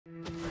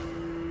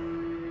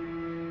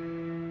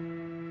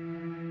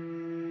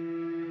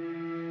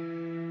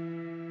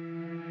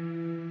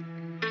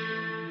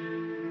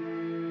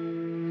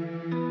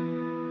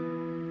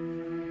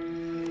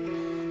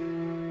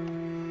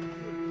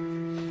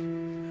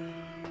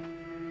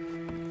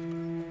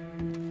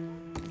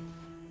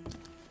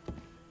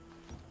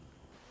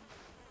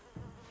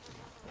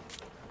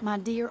My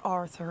dear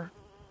Arthur,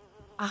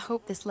 I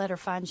hope this letter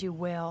finds you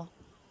well.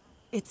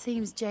 It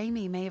seems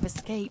Jamie may have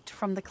escaped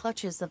from the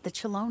clutches of the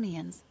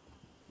Chelonians.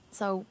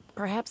 So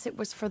perhaps it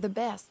was for the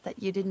best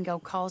that you didn't go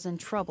causing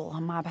trouble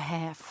on my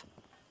behalf.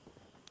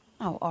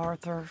 Oh,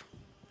 Arthur,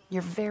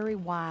 you're very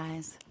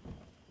wise.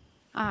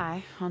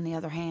 I, on the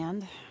other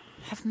hand,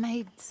 have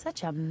made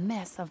such a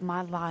mess of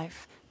my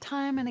life,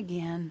 time and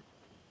again.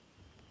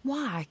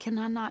 Why can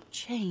I not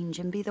change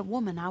and be the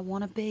woman I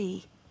want to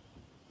be?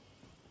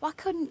 Why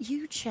couldn't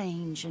you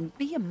change and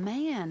be a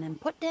man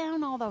and put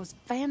down all those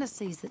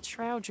fantasies that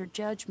shroud your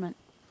judgment?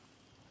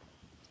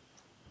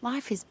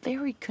 Life is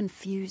very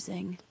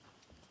confusing,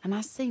 and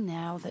I see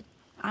now that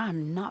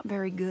I'm not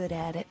very good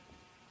at it.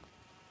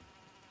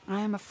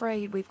 I am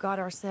afraid we've got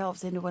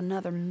ourselves into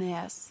another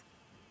mess.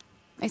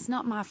 It's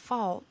not my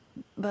fault,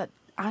 but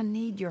I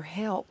need your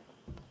help.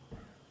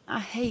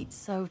 I hate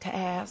so to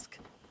ask,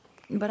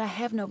 but I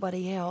have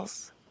nobody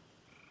else.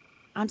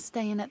 I'm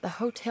staying at the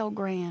Hotel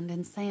Grand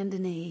in Saint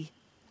Denis.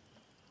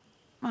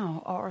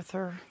 Oh,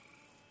 Arthur,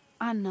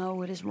 I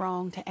know it is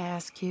wrong to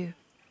ask you,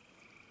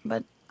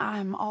 but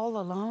I'm all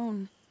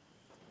alone,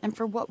 and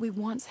for what we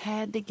once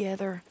had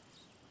together,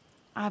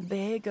 I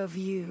beg of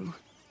you,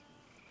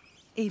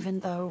 even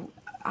though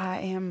I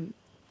am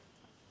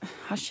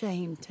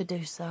ashamed to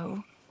do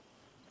so.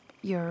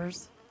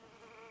 Yours,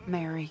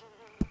 Mary.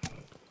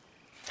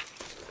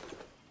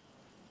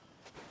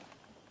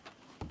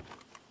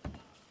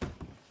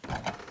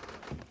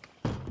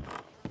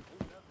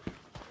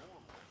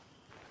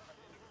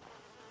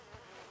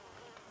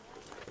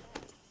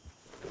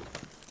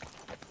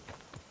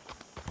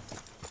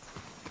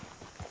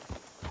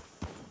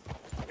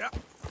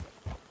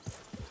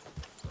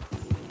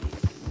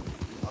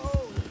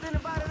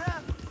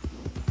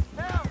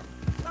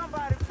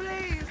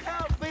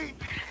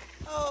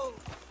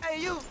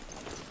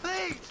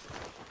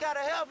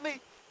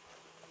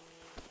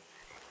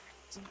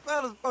 Some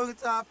fellas broke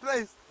into our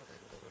place.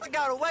 I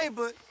got away,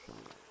 but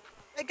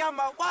they got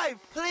my wife.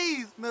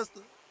 Please,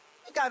 mister.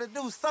 You gotta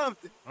do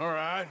something. All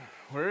right.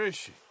 Where is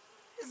she?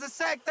 It's a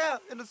shack there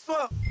in the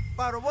swamp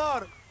by the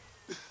water.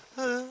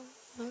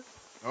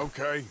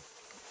 Okay.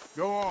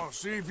 Go on.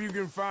 See if you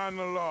can find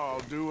the law.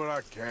 I'll do what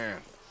I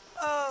can.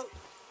 I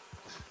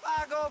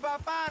go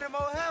about finding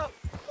more help.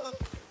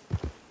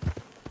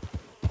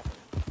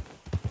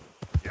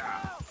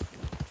 Yeah.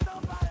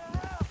 Somebody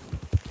help!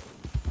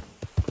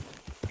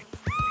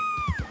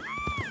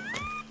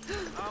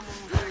 I'm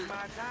gonna take my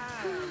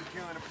time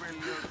killing a pretty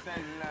little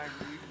thing like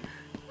you.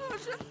 Oh,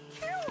 just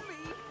kill me.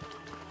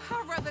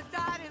 I'd rather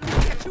die than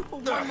look at you for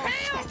one more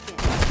second.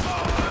 Kill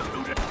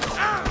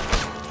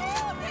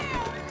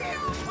them!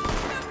 Kill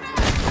both of them!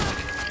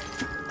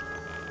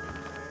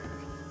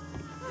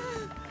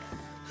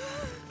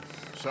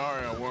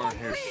 Sorry I weren't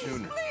here Please,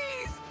 sooner.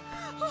 please!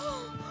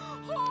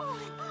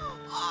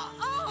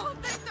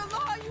 Thank the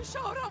Lord you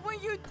showed up when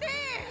you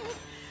did!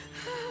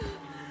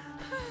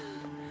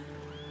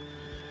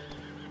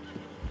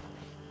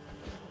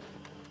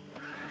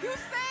 You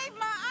saved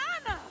my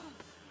honor!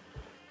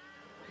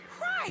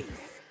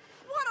 Christ!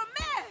 What a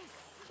mess!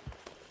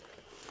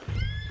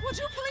 Would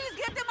you please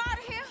get them out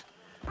of here?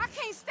 I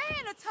can't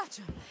stand to touch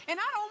them, and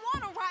I don't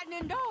want them rotting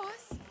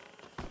indoors.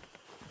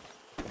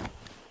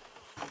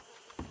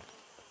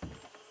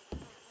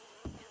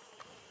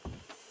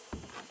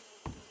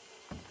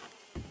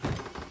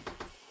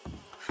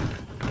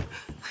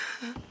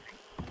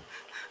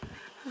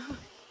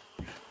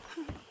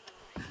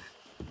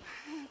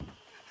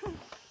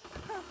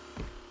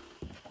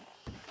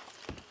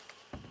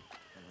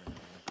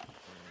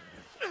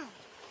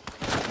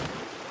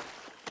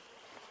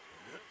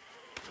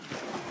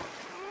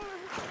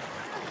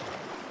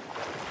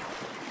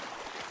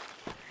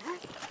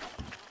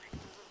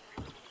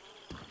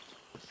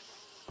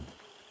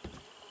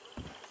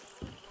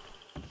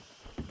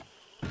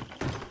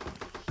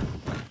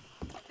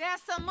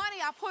 There's some money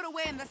I put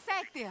away in the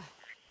sack there.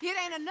 It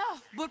ain't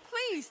enough, but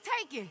please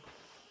take it.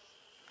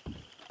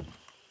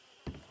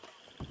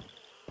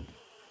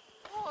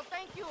 Oh,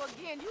 thank you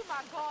again. You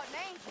my guardian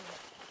angel.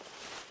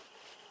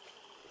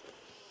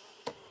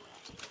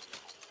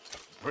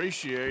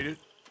 Appreciate it.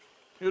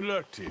 Good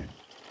luck to you.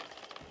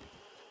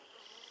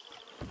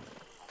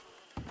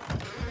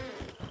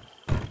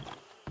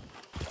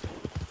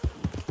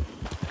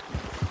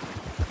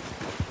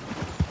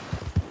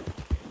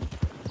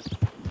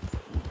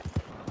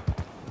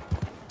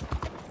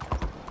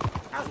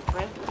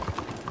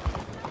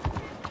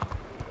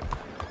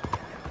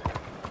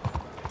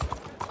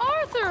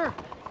 Arthur!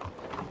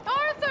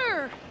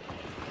 Arthur!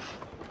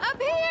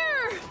 Up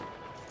here!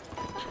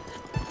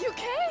 You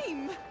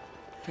came!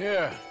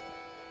 Yeah.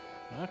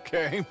 I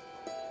came.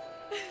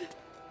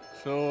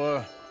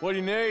 So, what do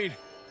you need?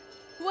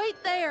 Wait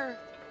there!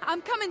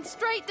 I'm coming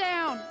straight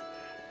down!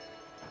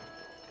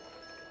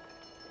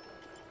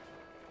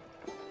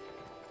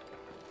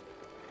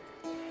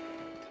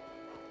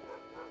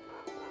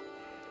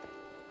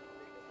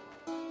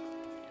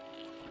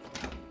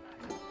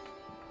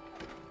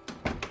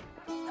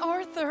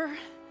 Arthur.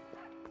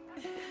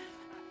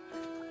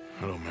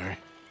 Hello, Mary.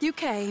 you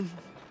came.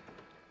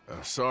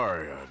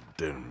 Sorry I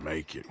didn't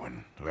make it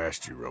when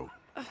last you wrote.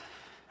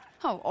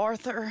 Oh,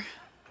 Arthur.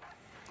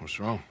 What's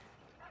wrong?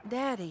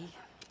 Daddy.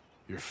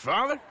 Your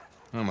father?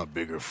 I'm a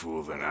bigger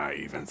fool than I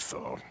even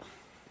thought.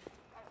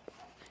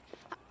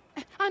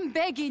 I'm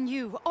begging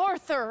you,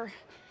 Arthur.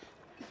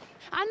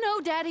 I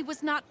know Daddy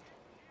was not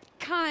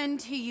kind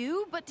to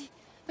you, but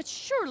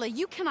surely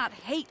you cannot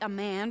hate a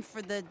man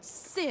for the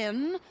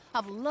sin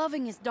of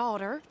loving his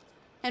daughter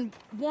and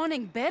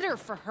wanting better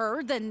for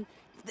her than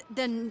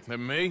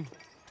And me?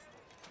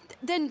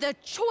 than the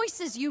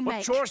choices you What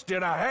make. choice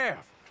did I have?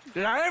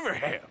 Did I ever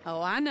have?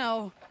 Oh, I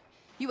know.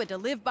 You had to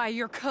live by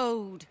your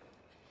code.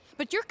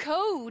 But your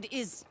code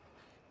is...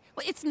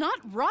 well, it's not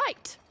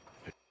right.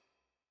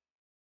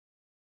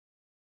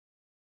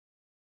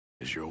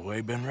 Has your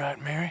way been right,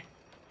 Mary?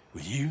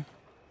 With you?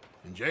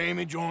 And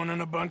Jamie joining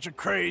a bunch of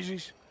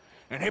crazies?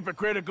 And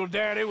hypocritical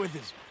daddy with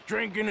his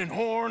drinking and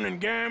whoring and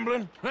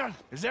gambling? Huh?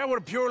 Is that what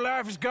a pure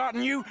life has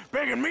gotten you?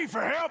 Begging me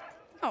for help?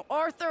 Oh,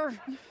 Arthur.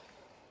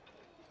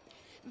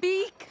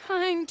 Be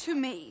kind to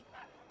me.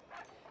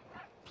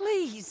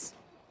 Please.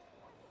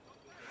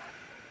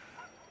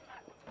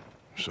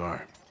 Sorry.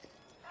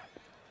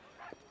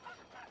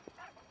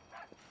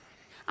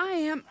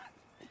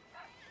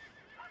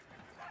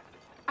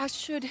 I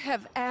should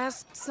have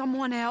asked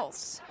someone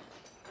else,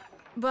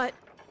 but...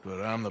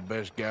 But I'm the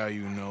best guy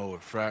you know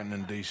at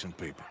frightening decent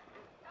people.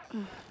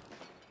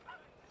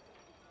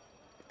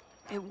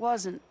 It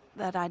wasn't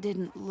that I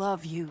didn't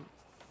love you,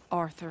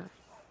 Arthur.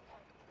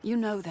 You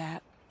know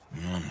that.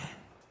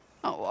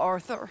 Oh,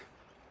 Arthur.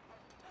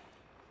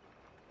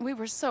 We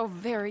were so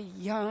very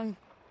young.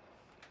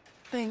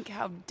 Think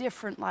how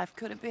different life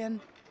could have been.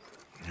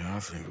 Yeah, I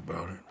think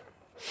about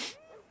it.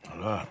 A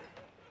lot.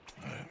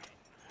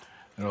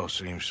 It all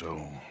seems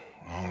so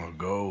long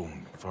ago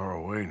and far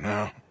away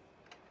now.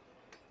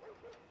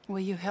 Will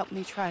you help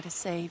me try to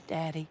save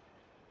Daddy?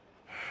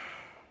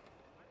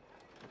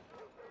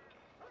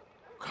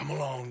 Come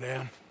along,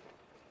 Dan.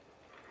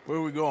 Where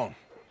are we going?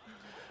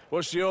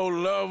 What's the old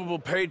lovable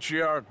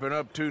patriarch been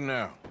up to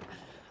now?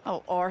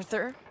 Oh,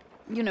 Arthur,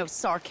 you know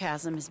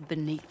sarcasm is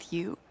beneath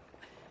you.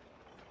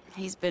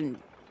 He's been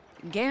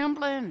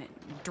gambling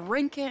and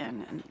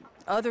drinking and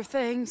other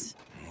things.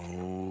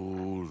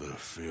 Oh, the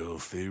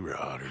filthy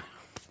rotter.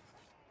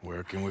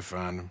 Where can we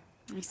find him?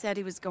 He said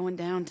he was going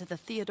down to the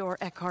Theodore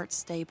Eckhart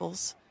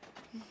stables.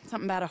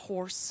 Something about a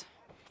horse.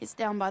 It's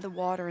down by the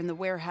water in the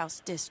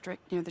warehouse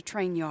district near the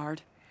train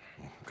yard.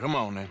 Come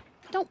on, then.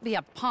 Don't be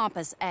a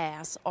pompous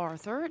ass,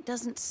 Arthur. It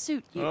doesn't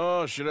suit you.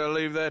 Oh, should I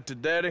leave that to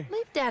Daddy?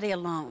 Leave Daddy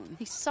alone.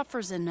 He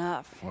suffers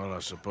enough. Well, I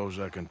suppose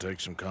I can take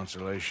some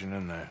consolation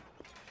in that.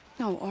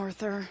 No,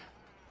 Arthur.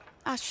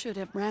 I should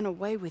have ran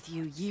away with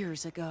you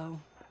years ago.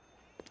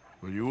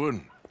 Well, you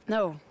wouldn't.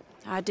 No,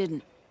 I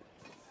didn't.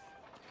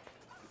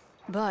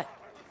 But...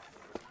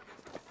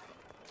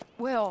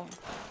 well...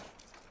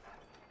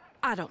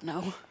 I don't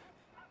know.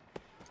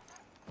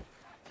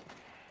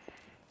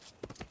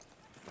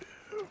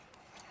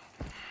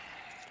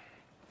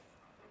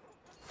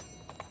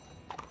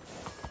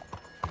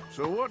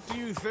 So what do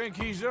you think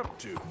he's up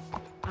to?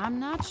 I'm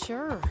not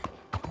sure.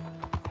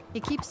 He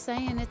keeps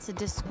saying it's a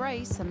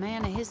disgrace a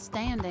man of his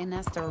standing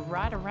has to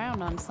ride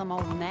around on some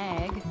old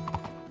nag.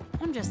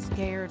 I'm just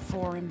scared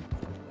for him.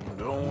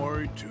 Don't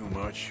worry too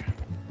much.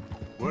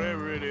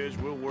 Whatever it is,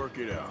 we'll work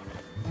it out.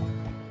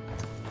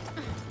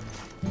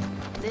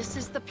 This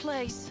is the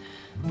place.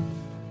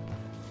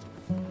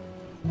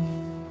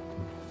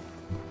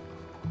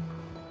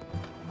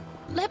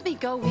 Let me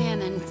go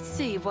in and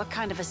see what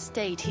kind of a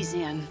state he's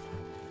in.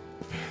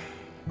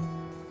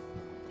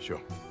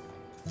 Sure.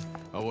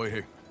 I'll wait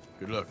here.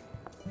 Good luck.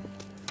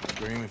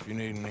 Scream if you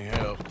need any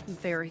help.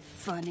 Very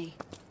funny.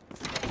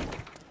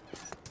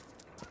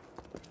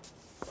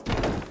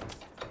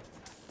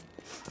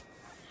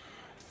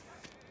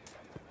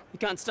 You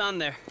can't stand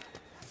there.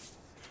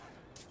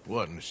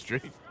 What, in the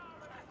street?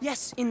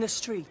 Yes, in the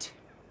street.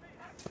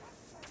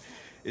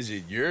 Is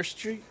it your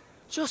street?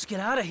 Just get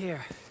out of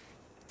here.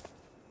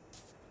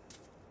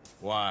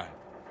 Why?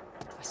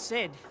 I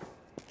said,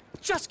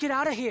 just get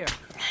out of here.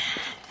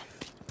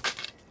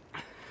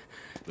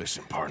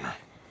 Listen, partner.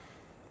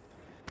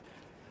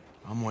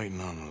 I'm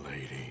waiting on a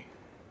lady.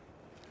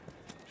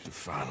 She's a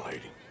fine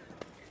lady.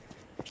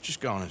 She's just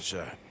gone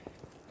inside.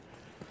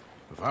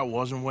 If I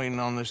wasn't waiting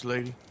on this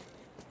lady,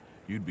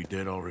 you'd be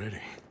dead already.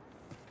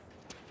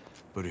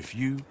 But if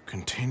you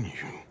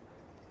continue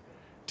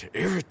to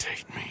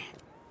irritate me,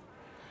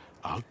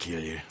 I'll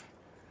kill you.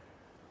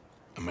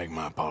 And make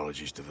my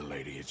apologies to the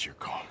lady. It's your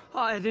call. Oh,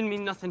 I didn't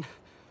mean nothing.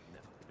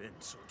 Never been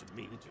so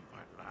demeaned in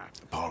my life.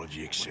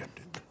 Apology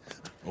accepted.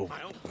 Oh,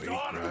 wait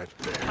daughter. right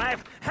there. I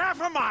have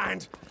half a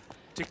mind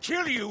to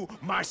kill you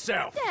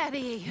myself.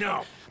 Daddy!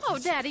 No. Oh,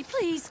 Daddy,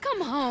 please,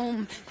 come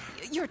home.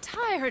 You're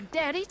tired,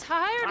 Daddy,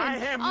 tired I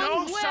and am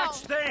no unwell.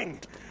 such thing.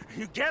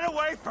 You get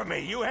away from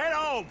me. You head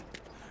home.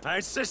 I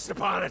insist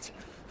upon it.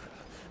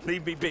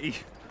 Leave me be.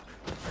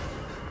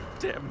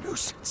 Damn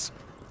nuisance.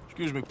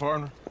 Excuse me,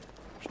 partner.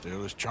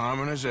 Still as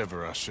charming as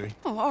ever, I see.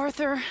 Oh,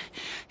 Arthur,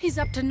 he's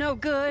up to no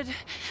good.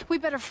 We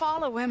better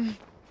follow him.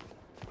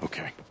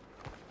 Okay.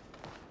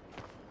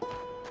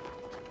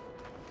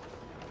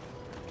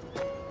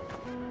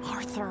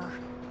 Arthur,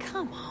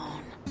 come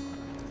on.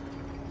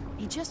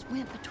 He just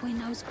went between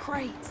those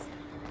crates.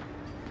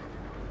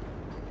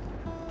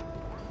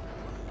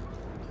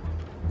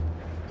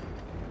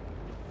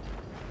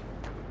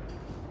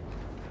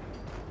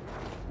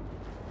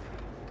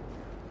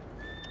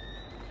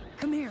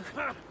 Come here,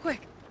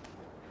 quick.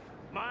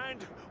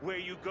 Mind where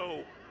you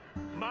go.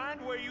 Mind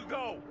where you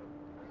go.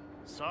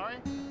 Sorry?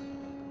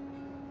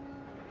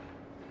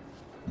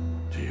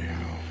 Do you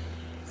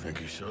think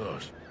he saw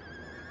us?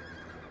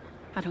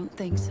 I don't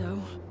think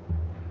so.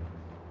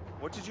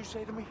 What did you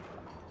say to me?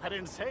 I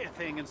didn't say a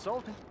thing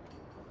insulting.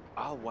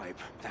 I'll wipe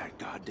that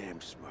goddamn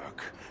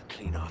smirk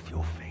clean off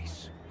your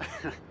face.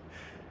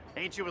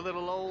 Ain't you a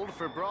little old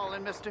for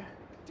brawling, mister?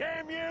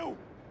 Damn you!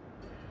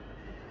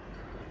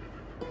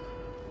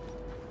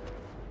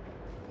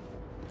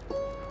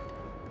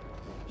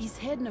 He's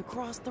heading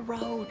across the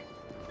road.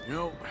 You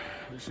know,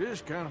 this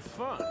is kind of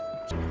fun.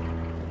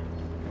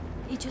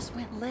 He just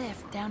went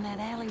left down that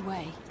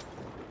alleyway.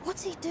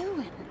 What's he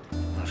doing?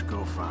 Let's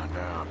go find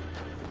out.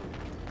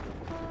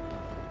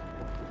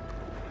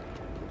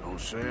 Don't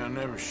say I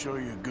never show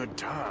you a good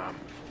time.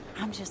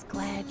 I'm just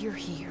glad you're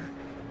here.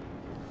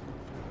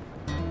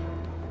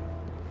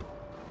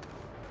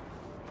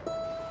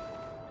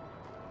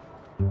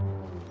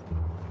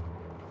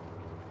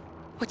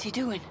 What's he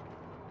doing?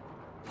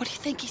 What do you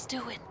think he's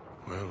doing?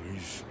 Well,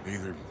 he's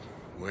either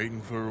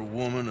waiting for a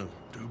woman of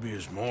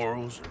dubious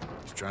morals, or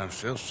he's trying to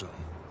sell something.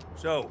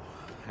 So,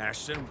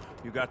 Ashton,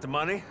 you got the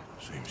money?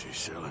 Seems he's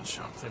selling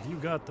something. Have you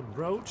got the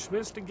brooch,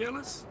 Mr.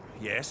 Gillis?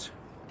 Yes.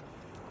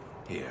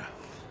 Here.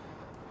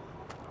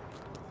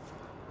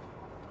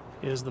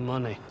 Here's the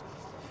money.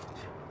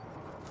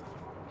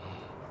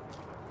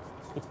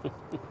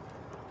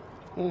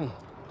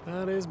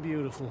 That is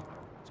beautiful.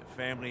 It's a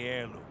family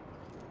heirloom.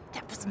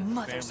 That was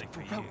Mother's Family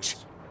for brooch.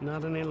 years.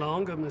 Not any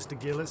longer, Mr.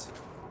 Gillis.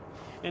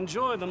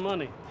 Enjoy the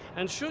money,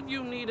 and should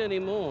you need any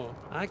more,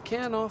 I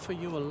can offer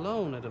you a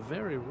loan at a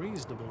very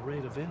reasonable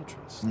rate of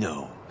interest.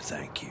 No,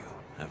 thank you.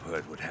 I've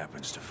heard what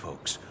happens to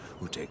folks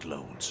who take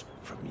loans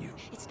from you.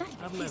 It's not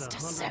even I've met his to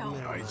 100 sell.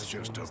 men Oh, it's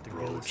like just you, a Mr.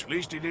 brooch. Gillis. At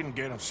least he didn't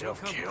get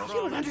himself Come killed. from-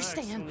 You don't Right,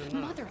 understand. soon enough.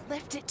 Mother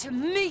left it to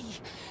me.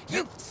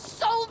 You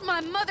sold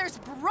my mother's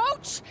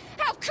brooch?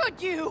 How could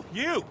you?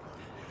 You!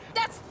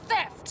 That's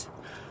theft.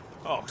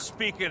 Oh,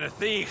 speaking of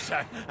thieves,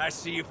 I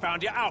see you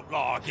found your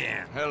outlaw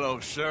again. Hello,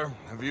 sir.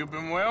 Have you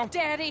been well?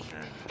 Daddy,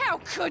 how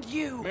could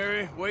you?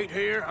 Mary, wait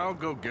here. I'll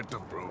go get the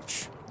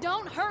brooch.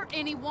 Don't hurt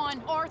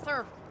anyone,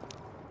 Arthur.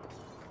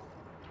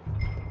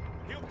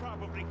 He'll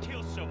probably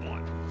kill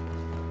someone.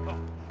 Oh,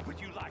 but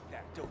you like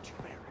that, don't you,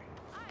 Mary?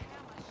 I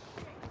am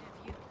ashamed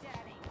of you,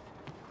 Daddy.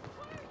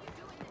 Why are you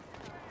doing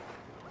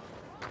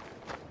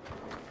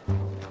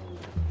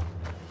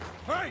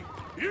this?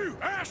 Hey, you,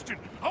 Ashton!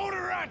 Hold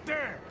her right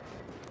there!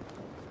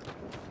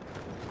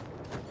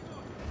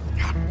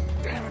 God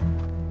damn it.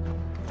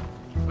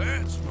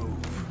 Let's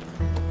move.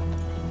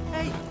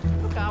 Hey,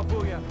 look out,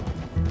 Booyah.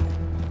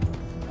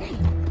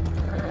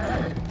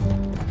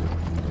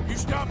 You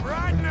stop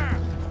right now!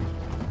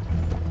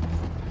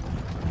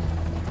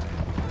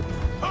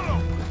 Hold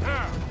on,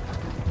 now!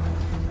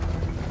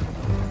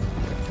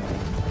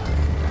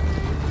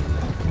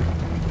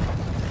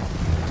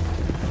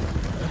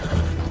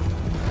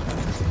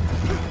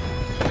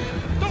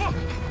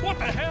 What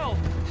the hell?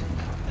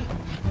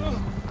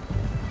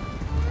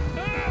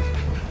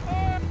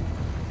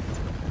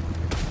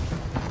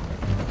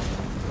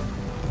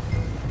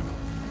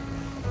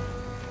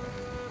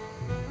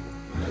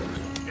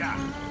 Yeah.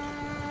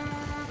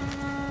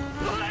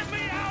 Let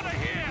me out of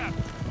here!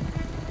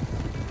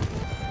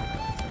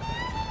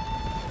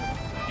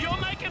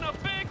 You're making a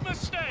big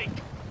mistake!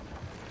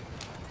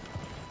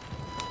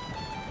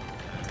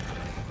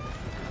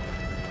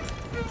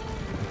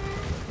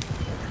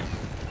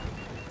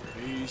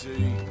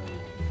 Easy.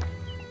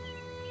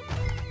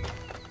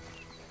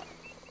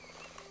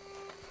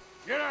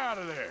 Get out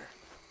of there.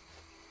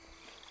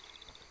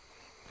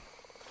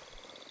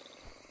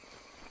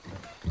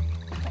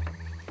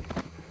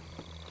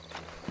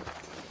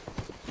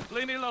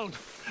 Leave me alone.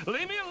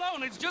 Leave me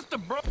alone. It's just a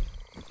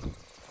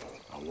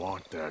I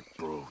want that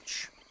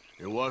brooch.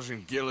 It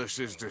wasn't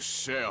Gillis's to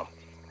sell.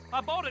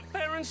 I bought it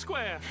fair and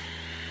square.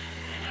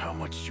 How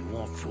much do you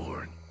want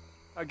for it?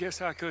 I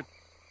guess I could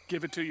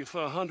give it to you for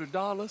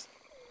 $100.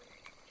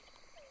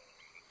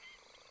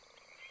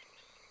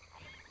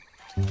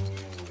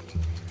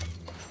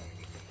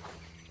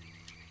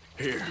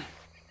 Here.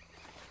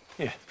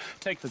 Yeah,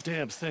 take the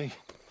damn thing.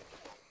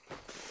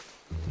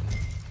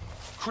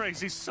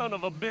 Crazy son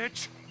of a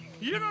bitch.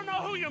 You don't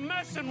know who you're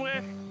messing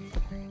with.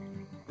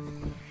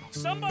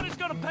 Somebody's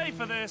gonna pay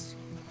for this.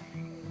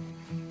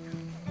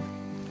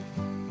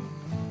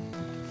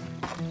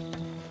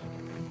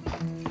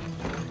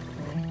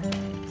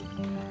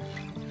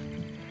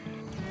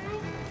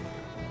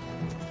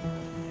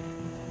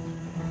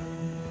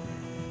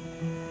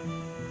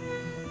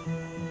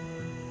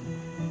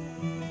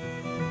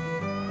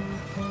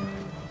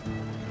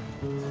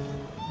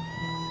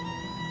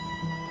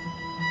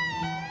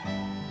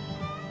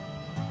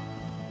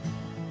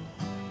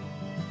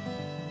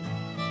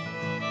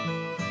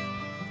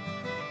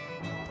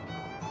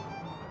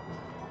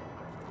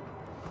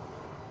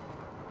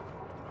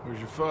 Where's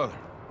your father?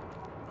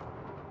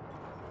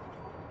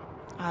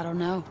 I don't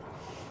know.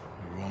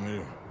 You want me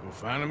to go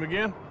find him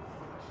again?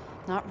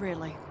 Not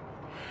really.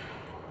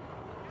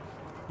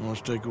 Well, let's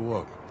take a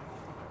walk.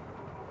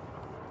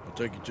 I'll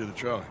take you to the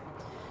trolley.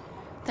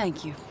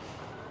 Thank you.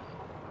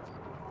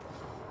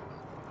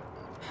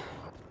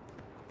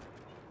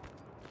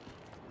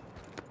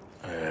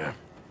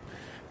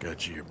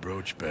 Got you your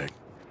brooch back.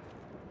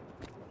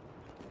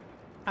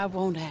 I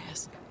won't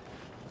ask.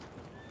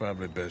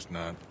 Probably best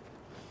not.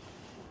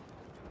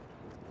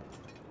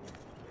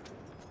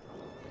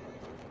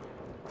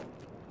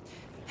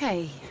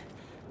 Hey.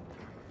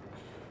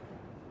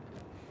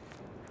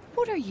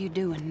 What are you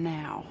doing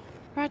now?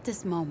 Right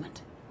this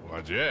moment?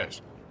 Why'd you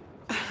ask?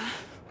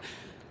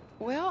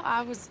 Well,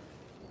 I was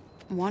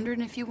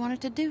wondering if you wanted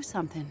to do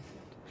something.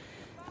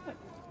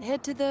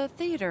 Head to the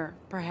theater,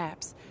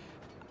 perhaps.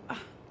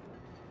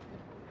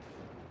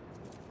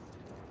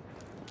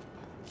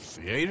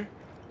 Theater?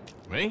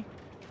 Me?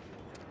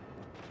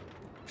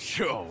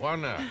 Sure, why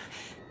not?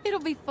 It'll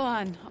be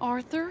fun,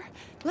 Arthur.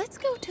 Let's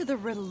go to the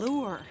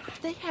Relure.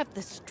 They have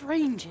the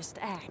strangest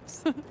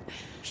acts.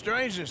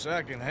 Strangest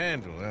I can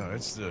handle. Well,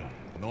 it's the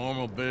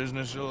normal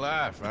business of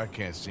life. I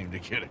can't seem to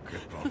get a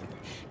grip on.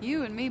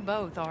 You and me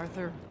both,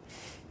 Arthur.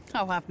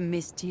 Oh, I've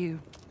missed you.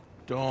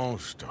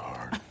 Don't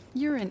start.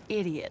 You're an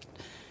idiot,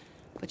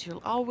 but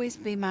you'll always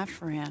be my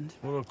friend.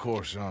 Well, of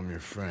course I'm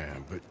your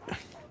friend, but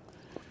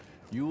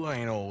you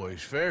ain't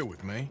always fair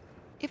with me.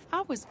 If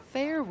I was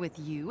fair with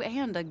you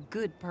and a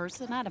good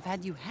person, I'd have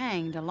had you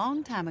hanged a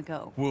long time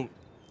ago. Well,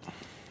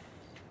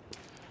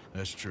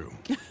 that's true.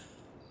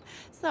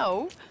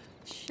 So,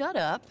 shut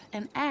up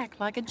and act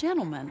like a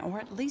gentleman, or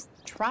at least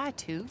try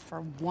to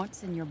for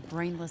once in your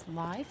brainless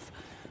life.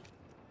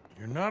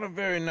 You're not a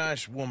very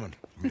nice woman,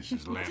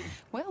 Mrs. Lynn.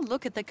 Well,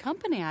 look at the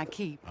company I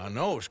keep. I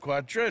know, it's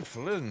quite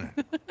dreadful, isn't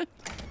it?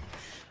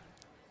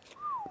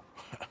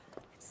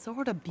 It's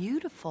sort of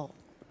beautiful,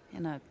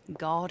 in a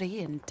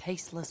gaudy and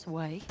tasteless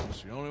way.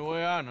 It's the only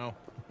way I know.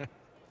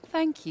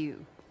 Thank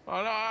you.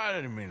 Oh, no, I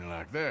didn't mean it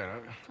like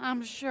that.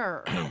 I'm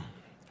sure.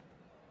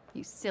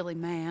 You silly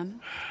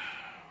man.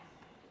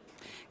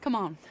 Come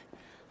on,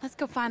 let's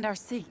go find our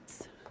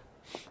seats.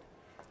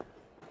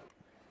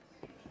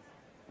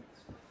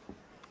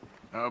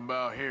 How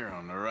about here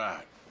on the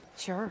right?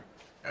 Sure.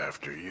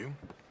 After you.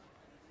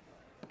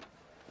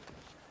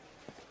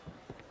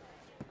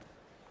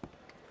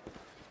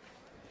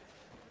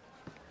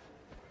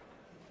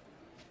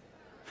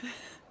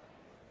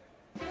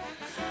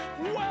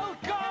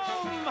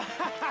 Welcome!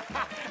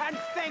 And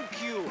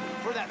thank you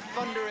for that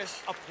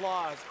thunderous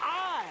applause.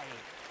 I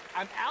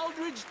am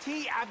Aldridge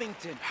T.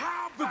 Abington,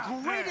 the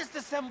greatest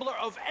assembler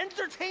of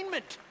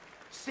entertainment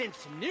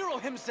since Nero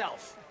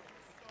himself.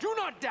 Do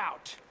not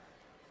doubt.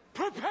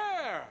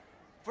 Prepare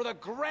for the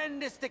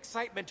grandest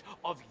excitement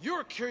of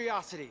your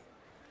curiosity.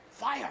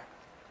 Fire,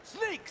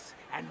 snakes,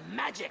 and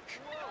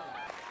magic.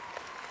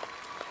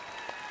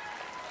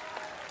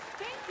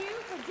 Thank you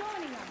for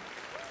joining us.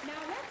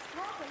 Now let's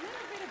talk a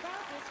little bit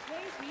about this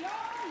place we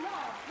all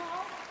love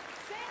called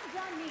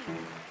Saint-Denis.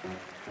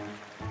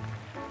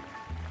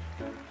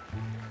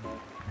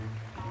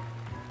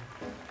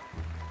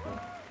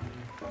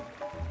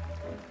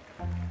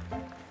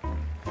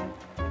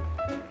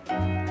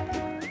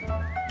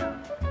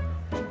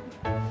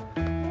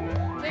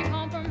 They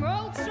come from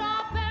Road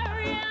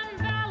Strawberry and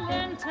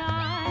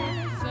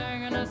Valentine,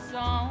 singing a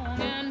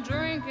song and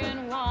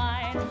drinking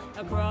wine.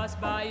 Across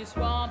Bayou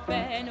Swamp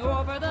and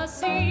over the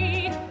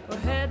sea, we're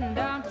heading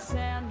down to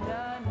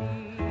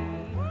Saint-Denis.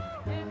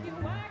 If your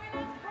wagon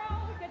is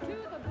broke, get to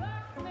the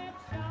blacksmith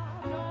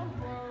shop. Don't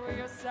worry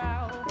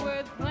yourself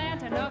with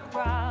planting a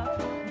crop.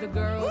 The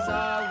girls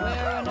are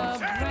wearing a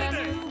brand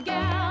new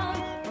gown.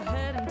 We're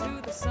heading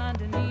to the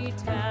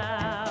Saint-Denis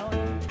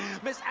town.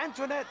 Miss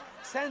Antoinette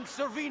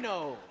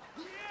Sanservino.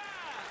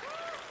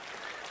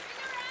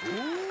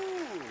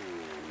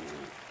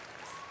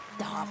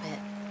 Stop it.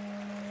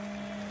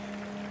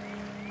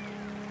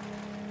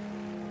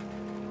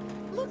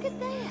 Look at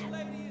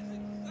that.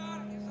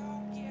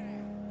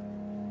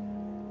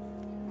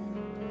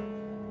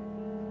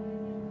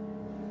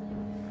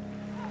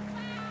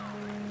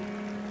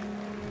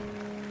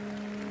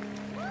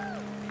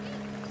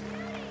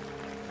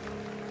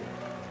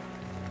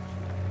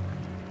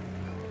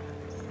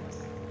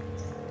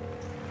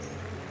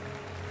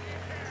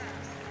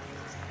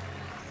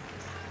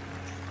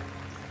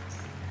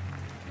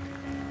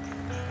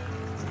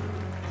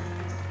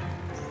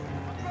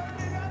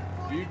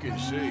 You can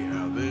see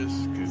how this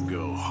could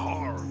go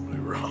horribly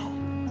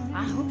wrong.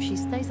 I hope she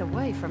stays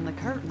away from the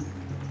curtain.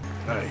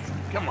 Hey,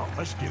 come on,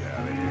 let's get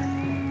out of here.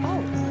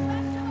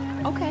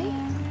 Oh, okay.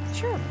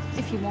 Sure,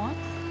 if you want.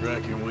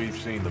 Reckon we've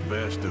seen the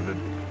best of it.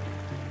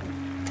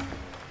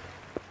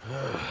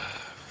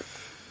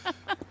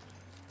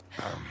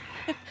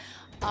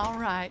 All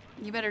right,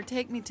 you better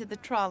take me to the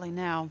trolley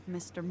now,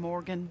 Mr.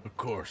 Morgan. Of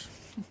course.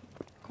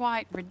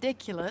 Quite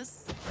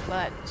ridiculous,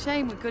 but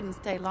shame we couldn't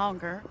stay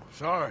longer.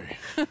 Sorry.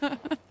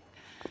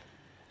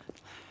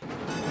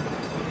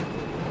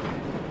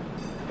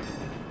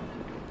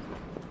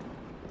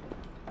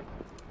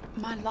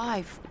 My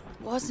life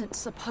wasn't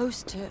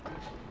supposed to...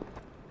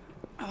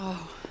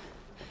 Oh.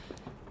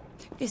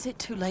 Is it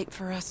too late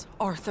for us,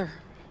 Arthur?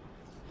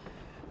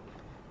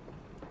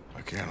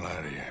 I can't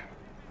lie to you.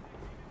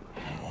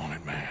 I'm a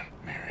wanted man,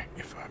 Mary.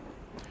 If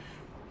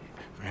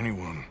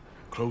anyone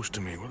close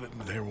to me, well,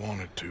 they're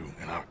wanted too,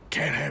 and I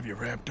can't have you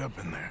wrapped up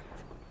in there.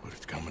 But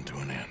it's coming to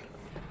an end.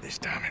 This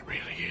time it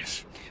really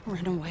is.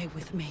 Run away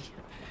with me,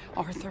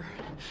 Arthur.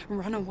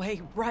 Run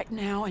away right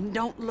now and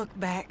don't look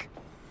back.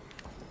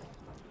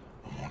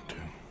 I want to.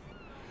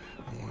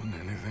 More than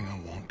anything, I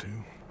want to.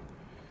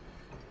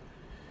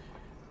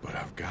 But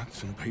I've got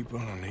some people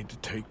I need to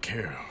take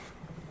care of.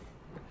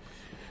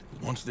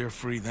 Once they're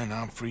free, then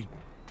I'm free.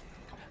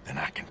 Then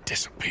I can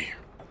disappear.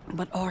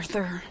 But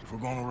Arthur... If we're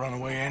gonna run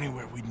away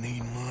anywhere, we'd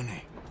need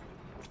money.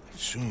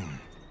 Soon,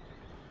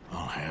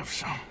 I'll have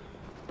some.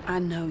 I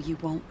know you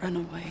won't run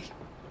away.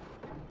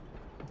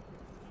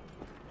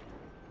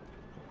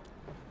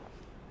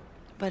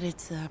 But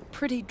it's a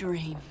pretty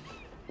dream.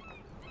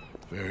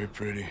 Very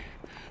pretty,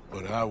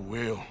 but I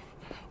will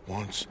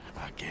once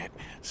I get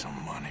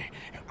some money.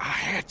 I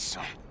had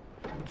some,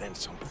 but then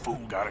some fool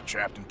got it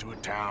trapped into a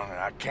town that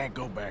I can't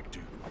go back to.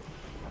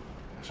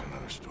 That's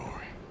another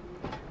story.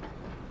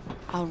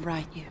 I'll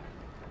write you.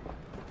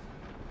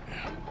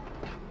 Yeah.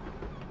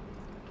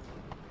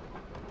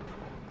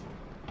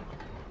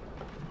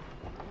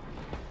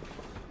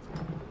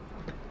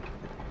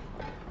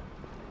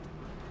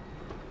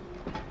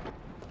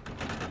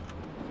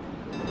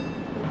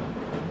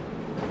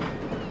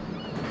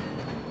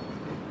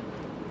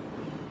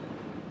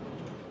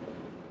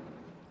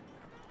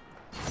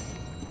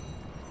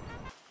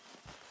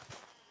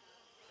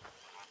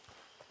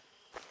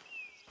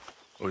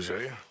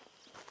 Hosea?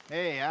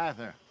 Hey,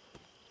 Arthur.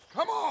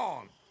 Come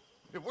on!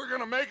 If we're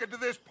gonna make it to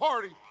this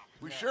party,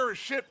 we sure as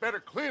shit better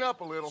clean up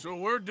a little. So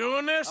we're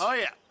doing this? Oh,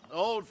 yeah.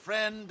 Old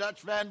friend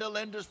Dutch Van der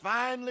Linde's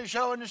finally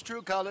showing his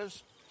true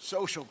colors.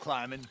 Social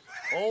climbing.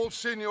 Old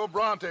Senor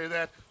Bronte,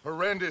 that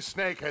horrendous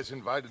snake, has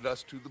invited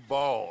us to the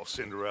ball,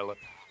 Cinderella.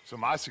 So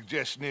my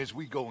suggestion is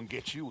we go and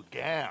get you a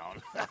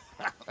gown.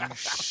 You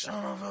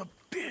son of a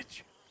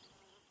bitch.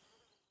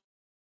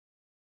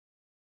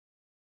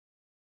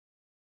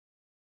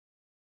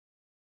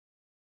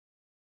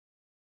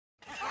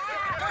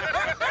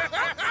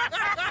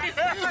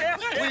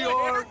 We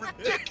are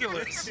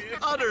ridiculous.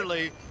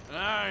 Utterly.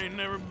 I ain't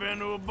never been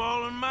to a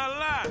ball in my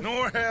life.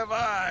 Nor have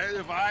I,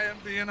 if I am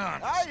being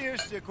honest. I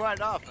used to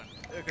quite often.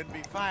 There can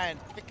be fine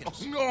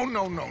pickings.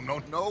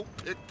 No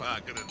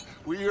pickpocketing.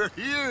 We are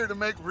here to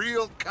make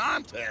real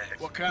contact.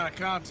 What kind of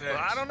contact?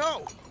 Well, I don't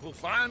know. We'll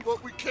find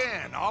what we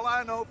can. All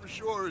I know for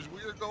sure is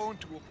we are going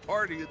to a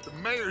party at the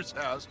mayor's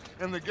house,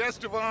 and the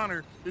guest of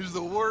honor is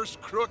the worst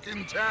crook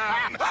in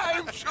town.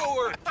 I'm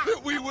sure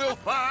that we will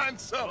find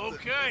something.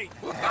 Okay.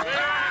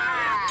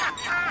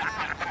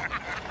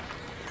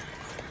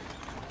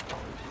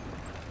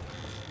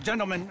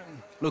 Gentlemen,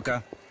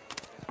 Luca,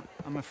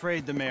 I'm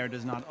afraid the mayor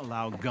does not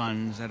allow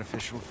guns at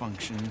official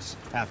functions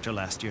after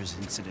last year's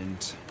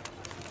incident.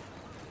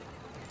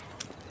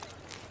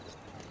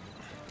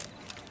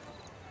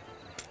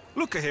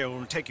 Luca here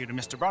will take you to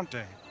Mr.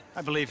 Bronte.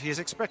 I believe he is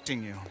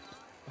expecting you.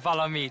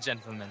 Follow me,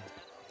 gentlemen.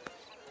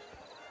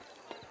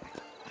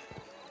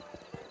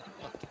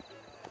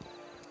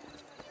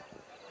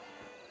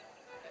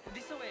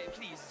 This way,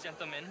 please,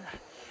 gentlemen.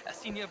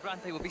 Senior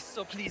Bronte will be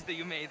so pleased that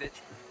you made it.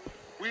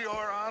 We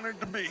are honored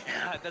to be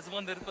here. That's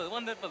wonderful,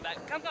 wonderful.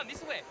 Come,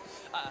 this way.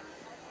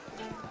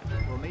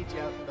 We'll meet you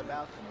out in the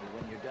balcony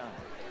when you're done.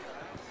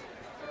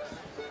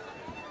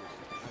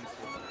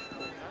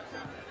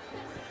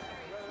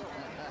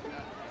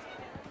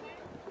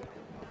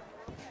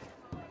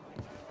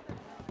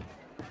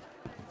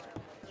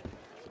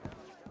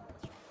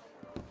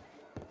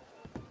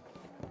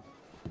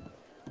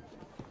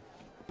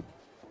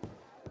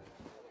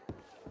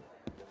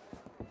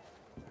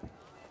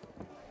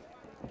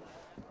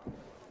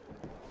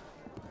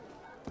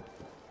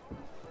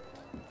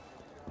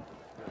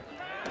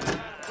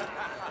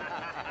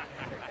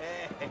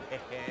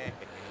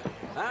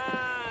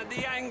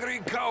 The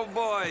angry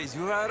cowboys,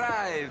 you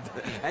arrived.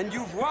 And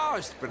you've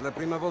washed per la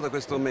prima volta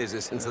questo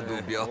mese, senza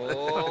dubbio.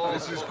 Oh,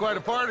 this is quite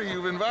a party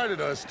you've invited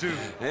us to.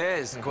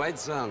 Yes, quite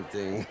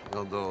something.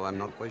 Although I'm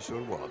not quite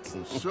sure what.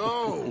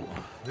 So,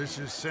 this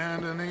is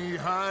Saint Denis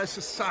High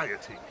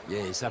Society.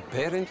 Yes,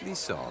 apparently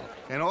so.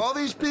 And all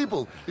these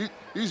people,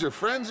 these are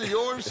friends of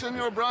yours,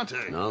 Senor Bronte?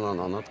 No,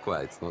 not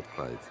quite, not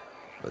quite.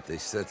 But they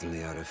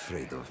certainly are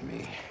afraid of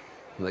me.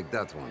 Like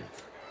that one.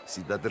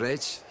 See that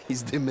wretch?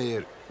 He's the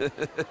mayor.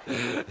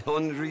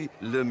 Henri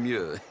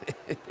Lemieux.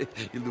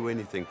 He'll do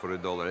anything for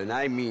 $1, and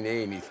I mean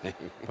anything.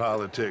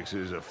 Politics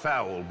is a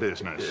foul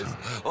business.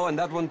 Yes. Oh, and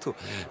that one too.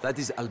 That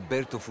is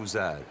Alberto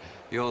Fusar.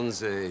 He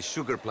owns a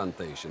sugar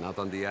plantation out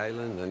on the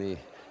island, and he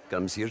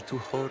comes here to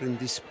whore and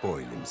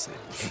despoil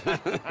himself.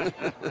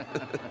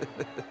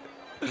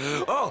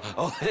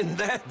 Oh, and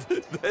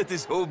that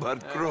is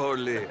Hobart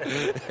Crawley,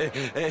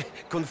 a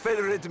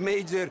Confederate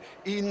major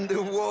in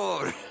the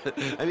war.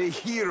 I mean,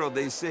 hero,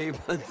 they say,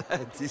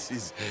 but this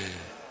is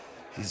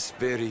his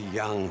very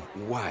young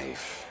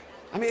wife.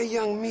 I mean, a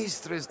young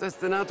mistress, that's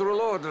the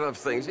natural order of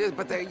things, yes,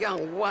 but a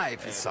young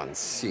wife is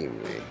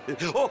unseemly.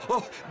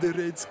 Oh, the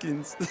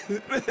Redskins.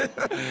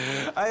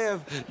 I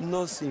have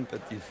no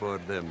sympathy for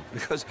them,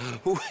 because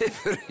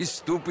whoever is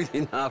stupid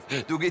enough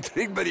to get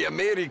tricked by the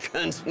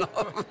Americans, no,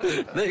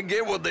 they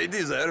get what they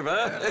deserve,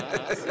 huh?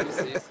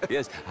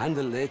 Yes, and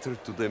a letter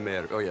to the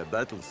mayor. Oh, yeah,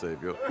 that'll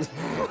save you.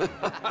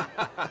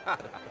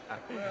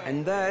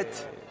 And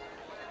that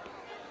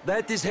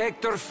is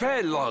Hector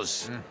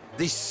Fellows.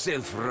 This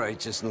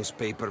self-righteous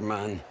newspaper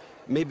man.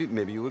 Maybe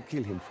you will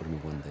kill him for me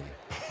one day.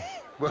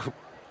 Well,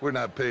 we're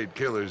not paid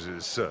killers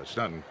as such,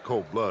 not in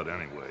cold blood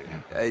anyway.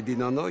 I did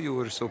not know you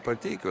were so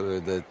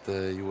particular that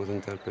you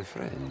wouldn't help a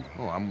friend.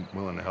 Oh, I'm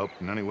willing to help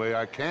in any way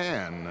I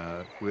can,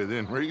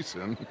 within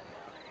reason.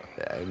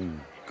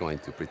 I'm going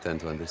to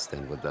pretend to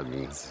understand what that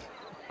means.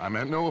 I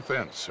meant no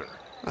offense, sir.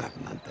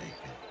 None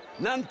taken.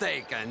 None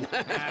taken!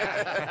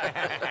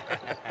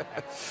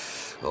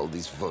 All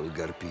these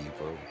vulgar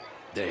people,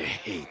 they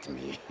hate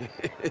me.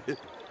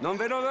 Non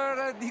vedo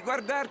l'ora di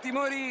guardarti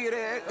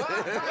morire.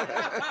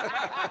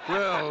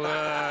 Well,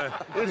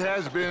 it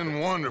has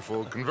been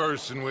wonderful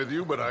conversing with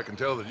you, but I can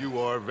tell that you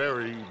are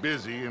very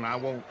busy, and I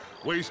won't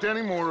waste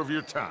any more of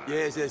your time.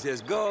 Yes.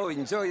 Go,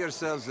 enjoy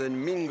yourselves, and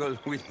mingle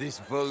with this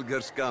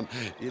vulgar scum.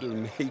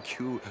 It'll make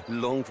you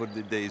long for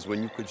the days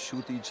when you could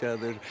shoot each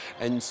other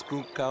and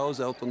screw cows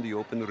out on the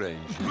open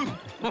range.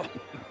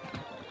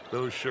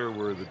 Those sure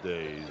were the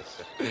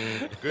days.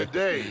 Good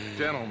day,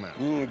 gentlemen.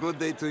 Good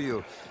day to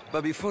you.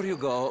 But before you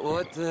go,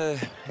 what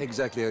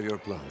exactly are your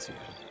plans here?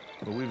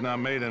 Well, we've not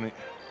made any...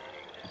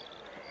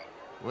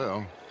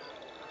 Well,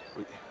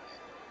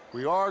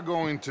 we are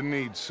going to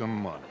need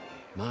some money.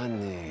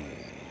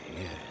 Money,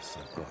 yes,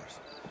 of course.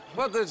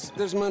 Well,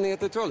 there's money at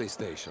the trolley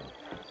station.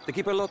 They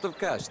keep a lot of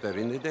cash there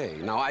in the day.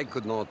 Now, I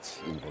could not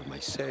involve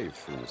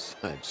myself in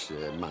such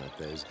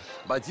matters.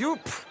 But you...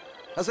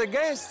 As a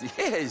guest?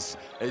 Yes.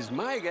 As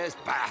my guest?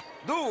 Bah,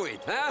 do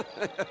it, huh?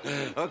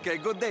 Okay,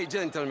 good day,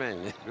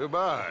 gentlemen.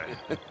 Goodbye.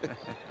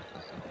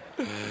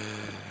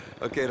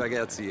 Ok,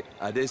 ragazzi,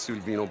 adesso il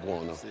vino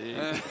buono. Sì.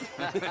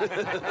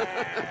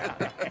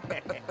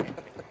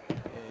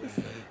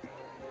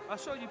 I'll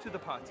show you to the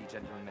party,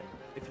 gentlemen,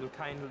 if you'll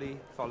kindly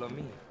follow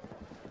me.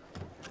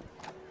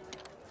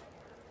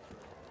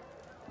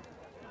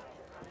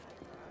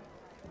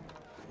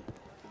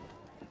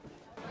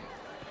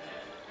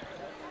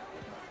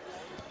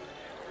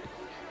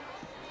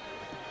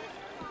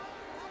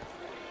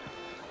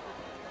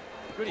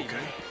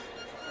 Okay.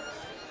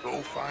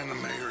 Go find the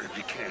mayor if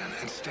you can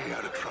and stay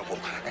out of trouble.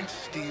 And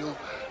steal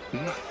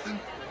nothing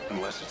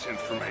unless it's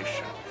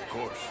information. Of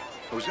course.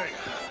 Jose,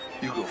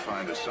 you go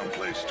find us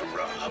someplace to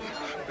rob.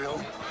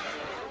 Bill,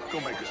 go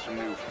make us some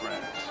new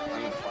friends.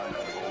 I'm gonna find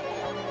out if old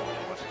Cornwall,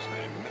 what's his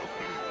name,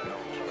 Milton,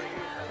 knows where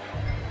you are.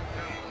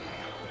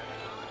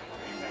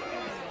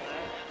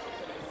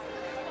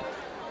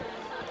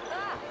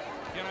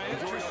 Can I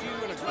interest you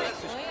in a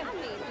glass of...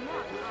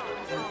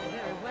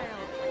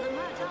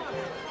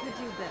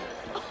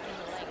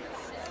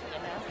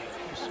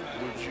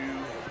 Would you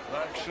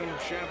like some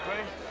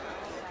champagne?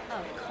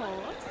 Of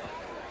course.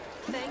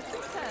 Thank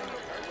you, sir.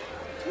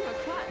 You are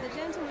quite the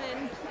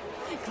gentleman.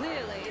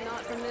 Clearly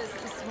not from this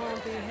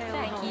swampy hellhole.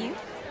 Thank you.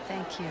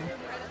 Thank you.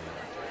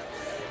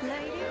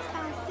 Ladies,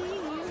 I'll see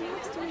you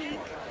next week.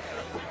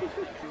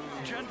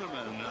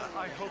 Gentlemen,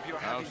 I hope you're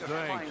having a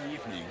fine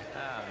evening.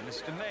 Ah,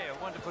 Mr. Mayor,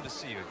 wonderful to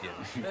see you again.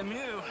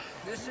 Lemieux,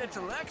 this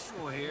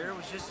intellectual here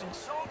was just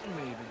insulting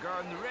me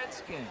regarding the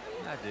Redskin.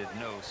 I did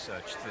no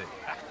such thing.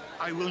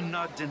 I will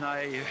not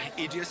deny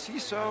idiocy,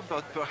 sir,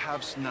 but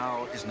perhaps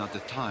now is not the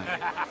time.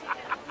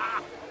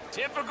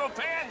 Typical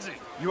pansy.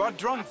 You are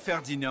drunk,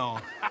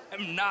 Ferdinand.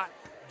 I'm not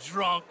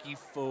drunk, you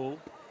fool.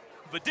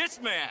 But this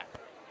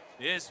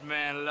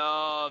man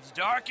loves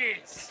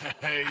darkies.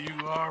 Hey,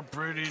 you are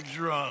pretty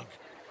drunk.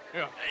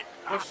 Yeah,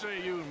 what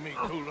say you and me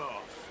cool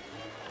off?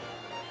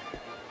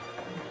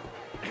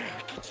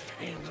 Get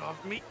your hands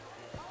off me.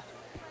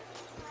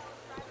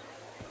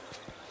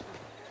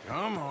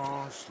 Come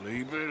on,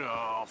 sleep it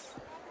off.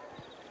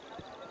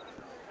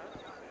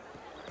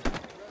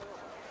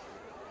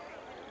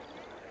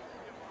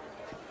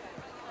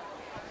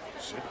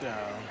 Sit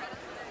down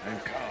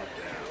and calm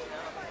down.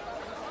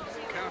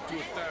 Count to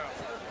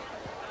 1,000.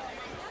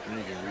 Then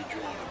you can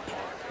rejoin the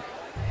party.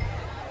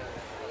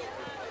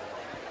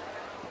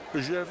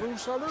 Je vous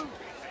salue.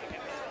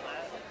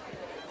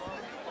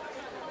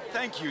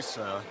 Thank you,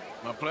 sir.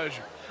 My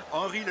pleasure.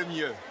 Henri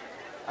Lemieux.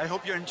 I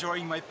hope you're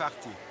enjoying my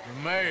party. The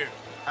mayor.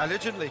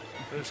 Allegedly.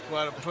 There's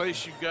quite a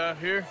place you got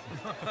here.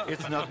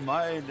 It's not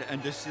mine,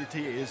 and the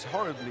city is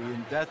horribly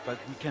in debt, but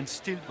we can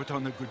still put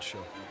on a good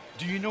show.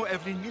 Do you know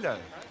Evelyn Miller?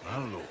 My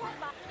lord.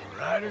 The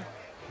writer?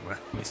 Well,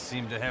 we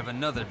seem to have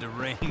another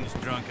deranged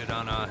drunkard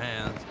on our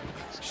hands.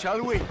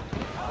 Shall we?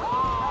 Oh,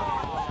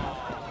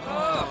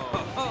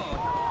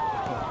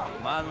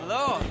 my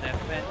lord, they're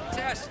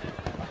fantastic.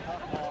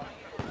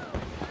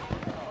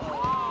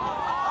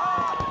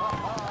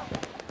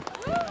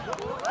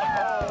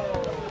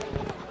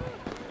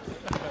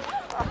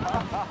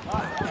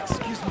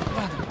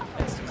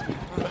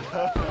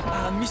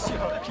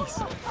 Monsieur, please.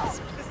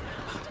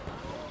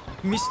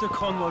 Mr.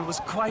 Cornwall was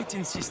quite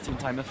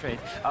insistent, I'm afraid.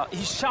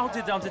 He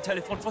shouted down the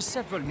telephone for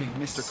several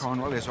minutes. Mr.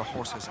 Cornwall is a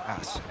horse's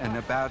ass, and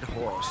a bad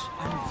horse.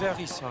 I'm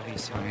very sorry,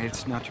 sir.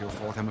 It's not your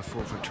fault. I'm a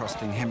fool for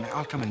trusting him.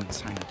 I'll come in and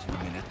sign it in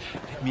a minute.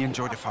 Let me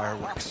enjoy the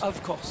fireworks.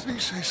 Of course. Did he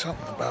say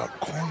something about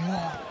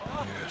Cornwall?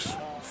 Yes.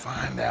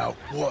 Find out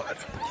what.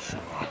 Sure.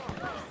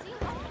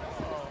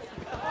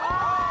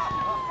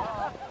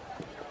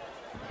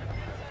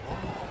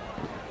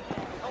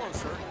 Hello,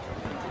 sir.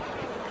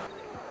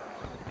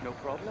 No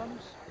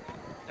problems?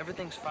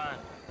 Everything's fine.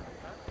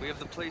 We have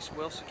the place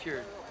well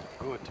secured.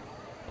 Good.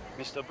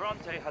 Mr.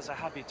 Bronte has a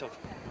habit of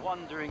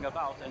wandering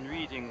about and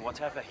reading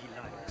whatever he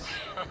likes.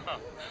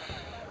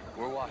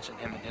 We're watching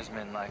him and his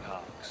men like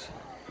hawks.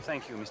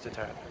 Thank you, Mr.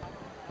 Turner.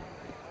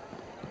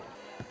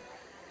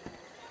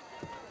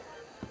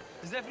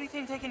 Is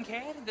everything taken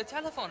care of? The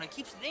telephone, it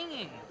keeps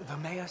ringing. The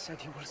mayor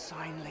said he will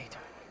sign later.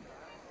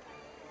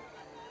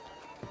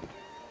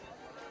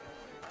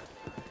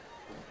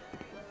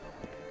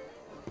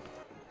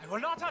 I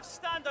will not have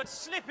standards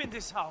slip in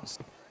this house.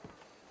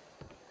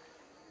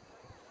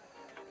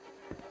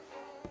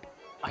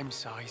 I'm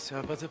sorry,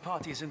 sir, but the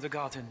party is in the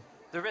garden.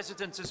 The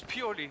residence is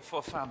purely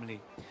for family.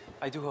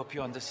 I do hope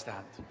you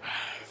understand.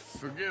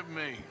 Forgive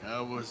me. I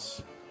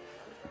was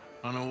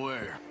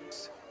unaware.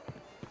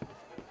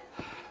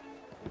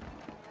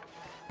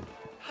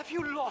 Have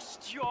you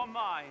lost your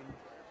mind?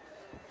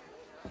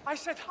 I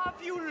said, have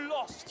you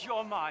lost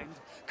your mind?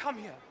 Come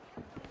here.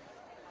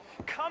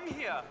 Come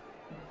here.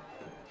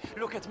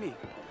 Look at me.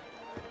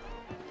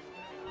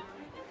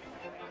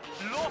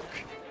 Look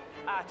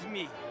at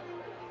me.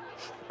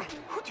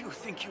 Who do you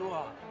think you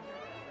are?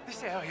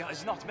 This area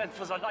is not meant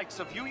for the likes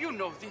of you. You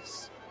know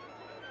this.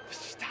 The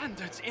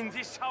standards in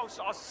this house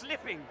are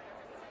slipping.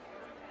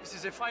 This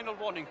is a final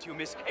warning to you,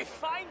 miss. A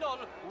final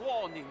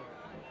warning.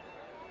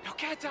 Now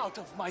get out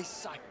of my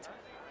sight.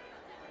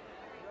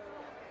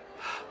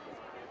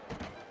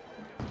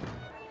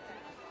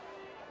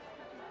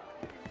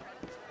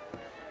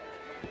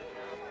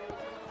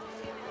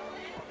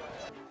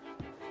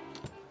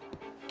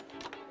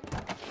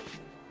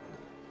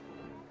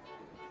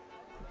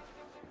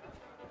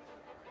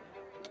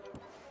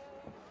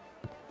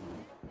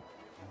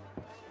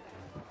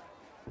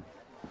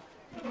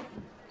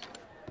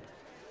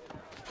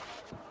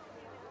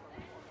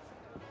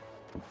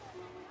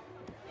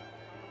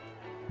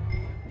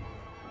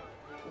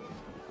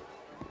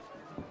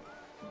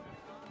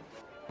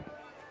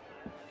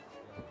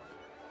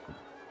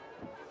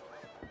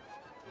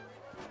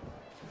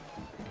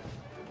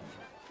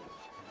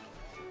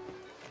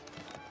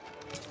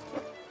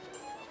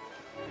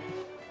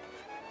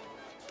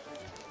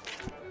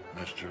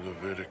 Mr.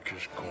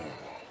 Leviticus Cornwall.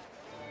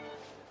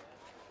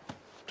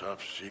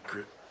 Top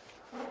secret.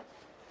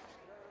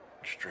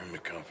 Extremely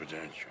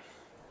confidential.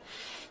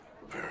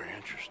 Very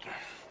interesting.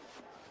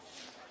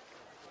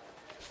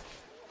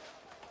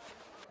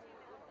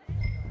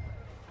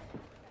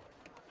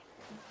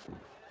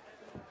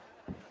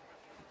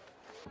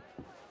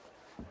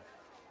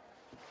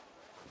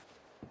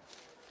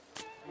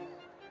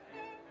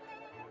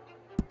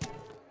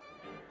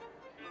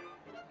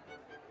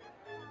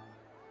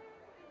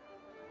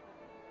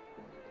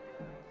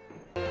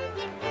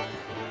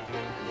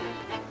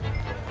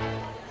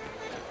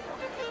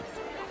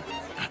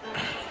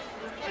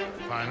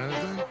 Find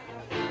anything?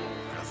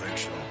 I think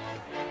so.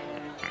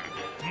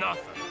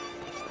 Nothing.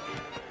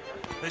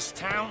 This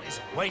town is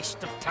a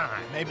waste of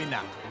time. Maybe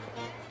not.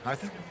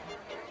 Arthur?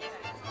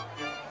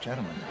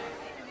 Gentlemen,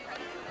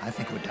 I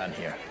think we're done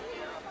here.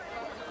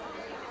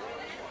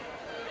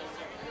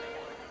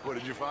 What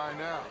did you find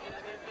out?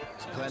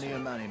 There's plenty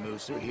of money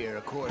moves through here,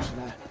 of course,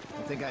 and I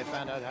think I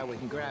found out how we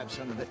can grab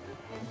some of it.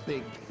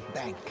 Big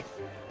bank.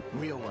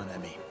 Real one, I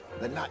mean.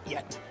 But not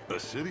yet. A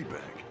city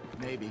bank?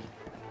 Maybe.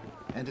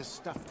 And a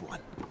stuffed one.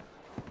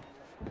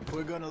 If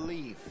we're gonna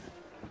leave,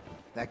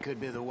 that could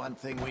be the one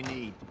thing we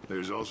need.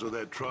 There's also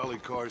that trolley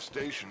car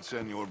station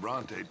Senor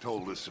Bronte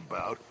told us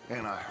about,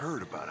 and I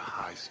heard about a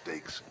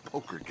high-stakes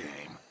poker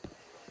game.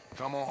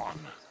 Come on.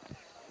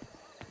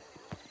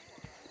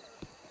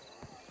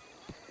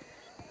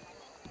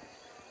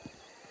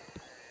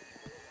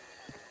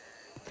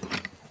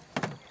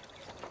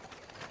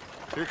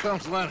 Here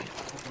comes Lenny.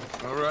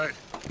 All right,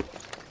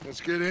 let's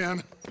get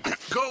in.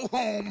 Go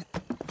home.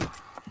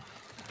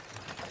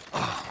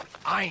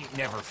 I ain't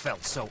never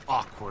felt so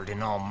awkward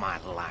in all my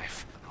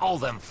life. All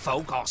them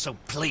folk all so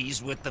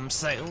pleased with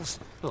themselves.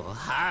 Oh,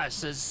 high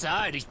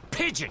society's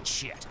pigeon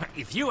shit.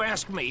 If you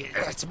ask me,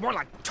 it's more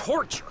like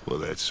torture. Well,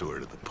 that's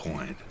sort of the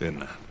point,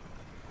 isn't it?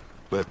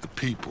 Let the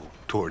people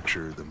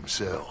torture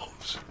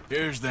themselves.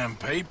 Here's them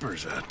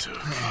papers I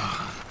took.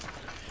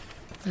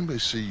 Anybody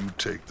see you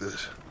take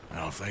this?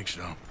 I don't think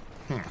so.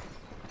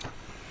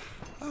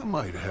 I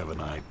might have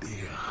an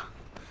idea.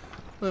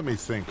 Let me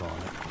think on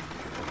it.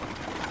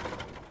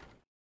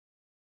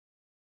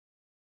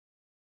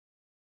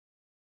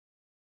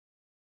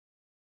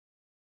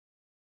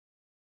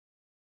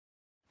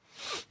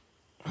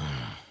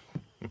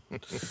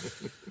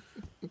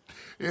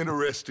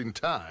 Interesting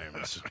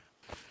times.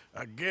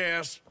 I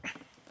guess.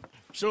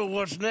 So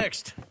what's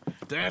next?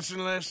 Dancing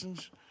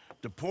lessons?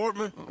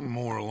 Deportment?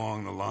 More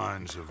along the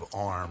lines of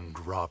armed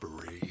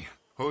robbery.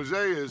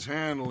 Hosea is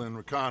handling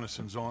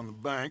reconnaissance on the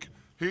bank.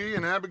 He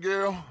and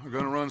Abigail are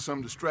gonna run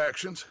some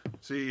distractions,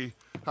 see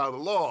how the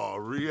law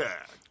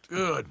react.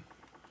 Good.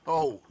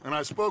 Oh, and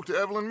I spoke to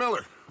Evelyn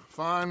Miller.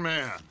 Fine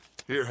man.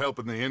 Here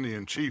helping the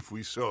Indian chief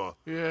we saw.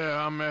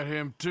 Yeah, I met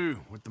him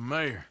too, with the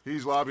mayor.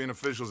 He's lobbying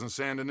officials in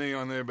Saint Denis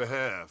on their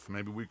behalf.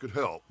 Maybe we could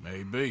help.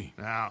 Maybe.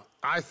 Now,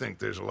 I think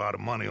there's a lot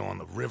of money on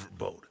the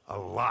riverboat. A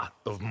lot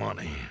of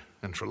money.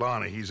 And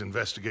Trelawney, he's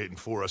investigating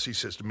for us. He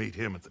says to meet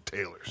him at the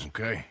Taylor's.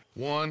 Okay.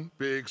 One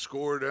big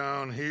score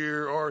down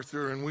here,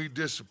 Arthur, and we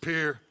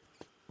disappear.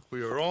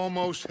 We are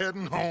almost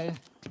heading home.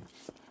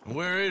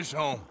 Where is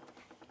home?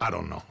 I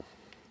don't know.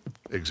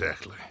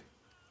 Exactly.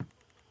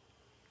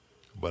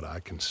 But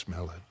I can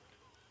smell it.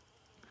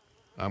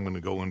 I'm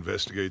gonna go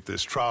investigate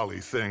this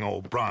trolley thing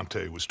old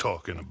Bronte was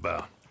talking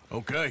about.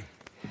 Okay.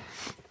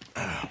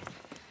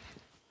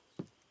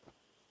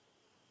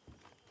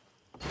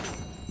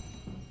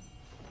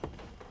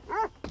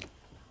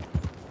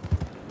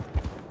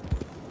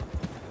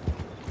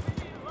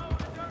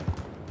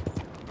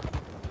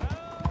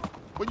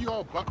 What you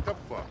all bucked up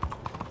for?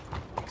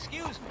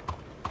 Excuse me.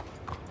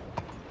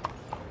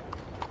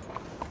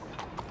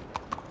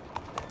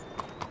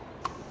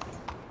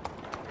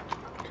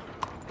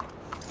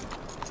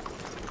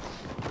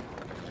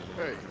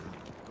 Hey,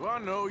 do I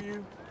know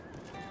you?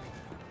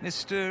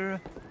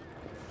 Mr.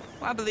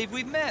 I believe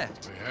we've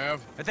met. We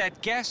have? At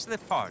that ghastly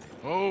party.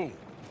 Oh,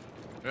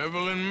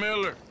 Evelyn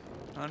Miller.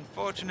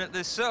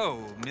 Unfortunately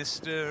so,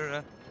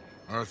 Mr.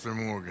 Arthur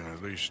Morgan,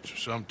 at least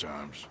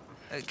sometimes.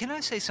 Can I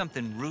say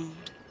something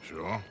rude?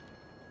 Sure.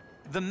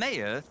 The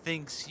mayor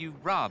thinks you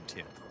robbed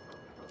him.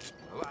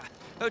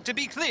 To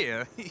be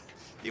clear,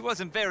 he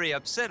wasn't very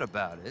upset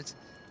about it.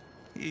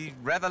 He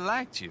rather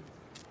liked you.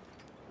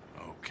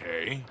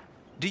 Okay.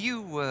 Do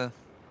you, well,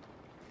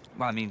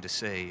 I mean to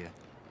say,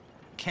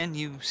 can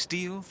you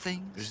steal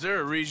things? Is there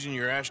a reason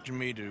you're asking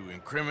me to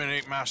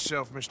incriminate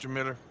myself, Mr.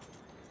 Miller?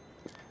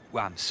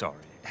 Well, I'm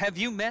sorry. Have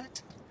you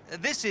met?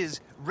 This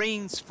is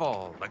Rains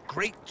Fall, a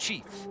great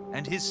chief,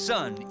 and his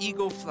son,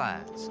 Eagle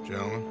Flies.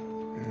 Gentlemen?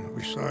 Yeah,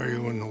 we saw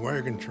you in the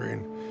wagon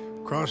train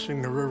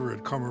crossing the river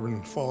at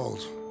Cumberland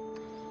Falls.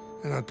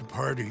 And at the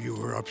party, you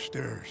were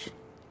upstairs.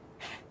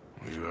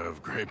 You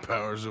have great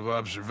powers of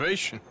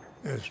observation.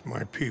 Yes,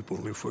 my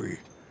people, if we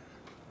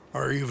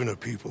are even a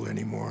people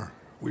anymore.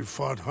 We've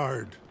fought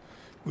hard.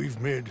 We've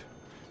made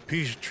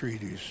peace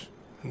treaties,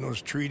 and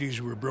those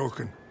treaties were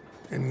broken.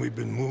 And we've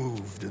been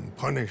moved and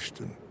punished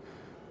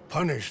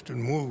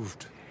and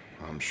moved.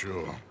 I'm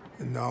sure.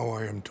 And now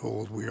I am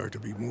told we are to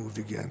be moved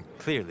again.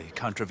 Clearly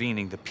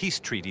contravening the peace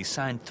treaty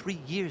signed 3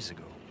 years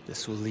ago.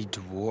 This will lead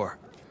to war.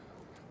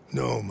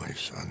 No, my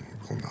son,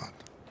 it will not.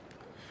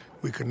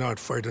 We cannot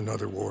fight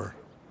another war.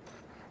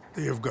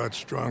 They have got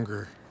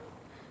stronger,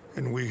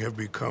 and we have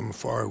become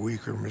far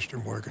weaker,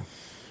 Mr. Morgan.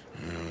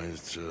 Well,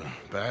 it's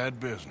bad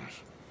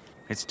business.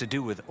 It's to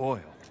do with oil.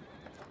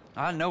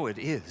 I know it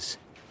is,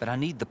 but I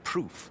need the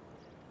proof.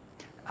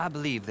 I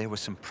believe there were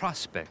some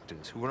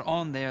prospectors who were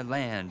on their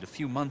land a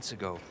few months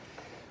ago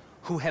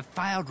who have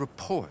filed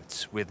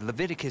reports with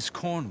Leviticus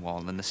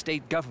Cornwall and the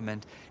state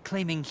government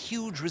claiming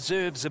huge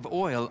reserves of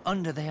oil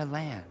under their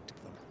land.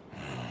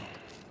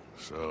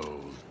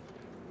 So,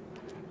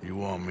 you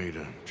want me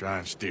to try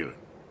and steal it?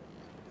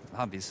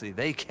 Obviously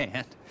they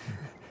can't.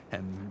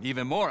 And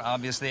even more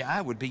obviously,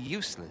 I would be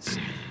useless.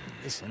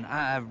 Listen,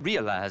 I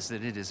realize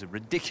that it is a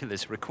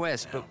ridiculous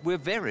request, but we're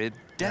very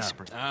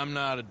desperate. Now, I'm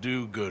not a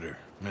do-gooder,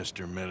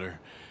 Mr. Miller.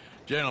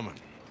 Gentlemen,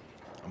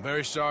 I'm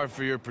very sorry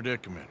for your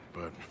predicament,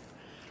 but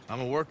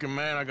I'm a working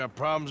man. I got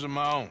problems of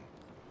my own.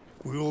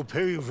 We will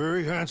pay you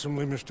very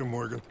handsomely, Mr.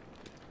 Morgan.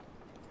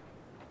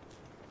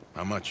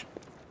 How much?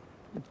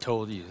 I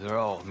told you, they're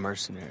all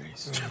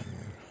mercenaries.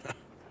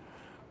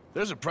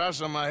 There's a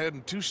price on my head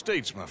in 2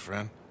 states, my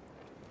friend.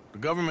 The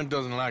government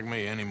doesn't like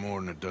me any more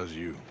than it does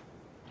you.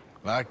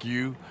 Like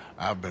you,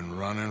 I've been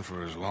running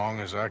for as long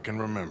as I can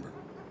remember.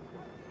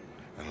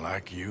 And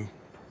like you,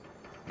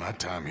 my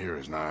time here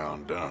is nigh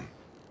on done.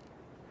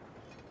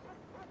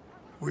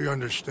 We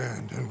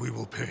understand, and we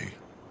will pay.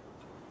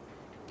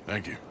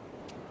 Thank you.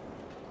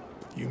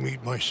 You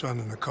meet my son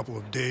in a couple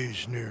of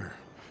days near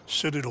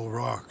Citadel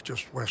Rock,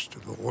 just west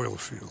of the oil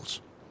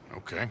fields.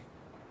 Okay.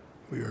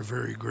 We are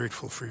very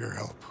grateful for your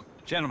help.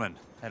 Gentlemen,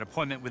 that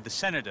appointment with the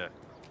senator.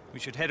 We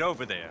should head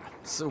over there.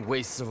 It's a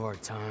waste of our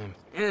time.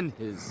 And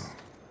his.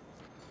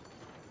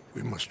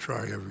 We must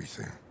try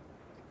everything.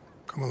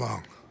 Come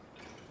along.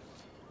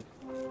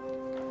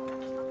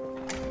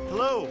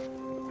 Hello,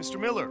 Mr.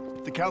 Miller.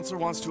 The counselor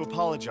wants to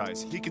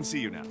apologize. He can see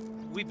you now.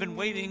 We've been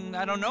waiting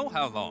I don't know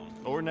how long.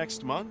 Or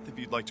next month, if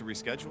you'd like to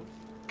reschedule.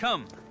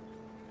 Come.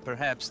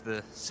 Perhaps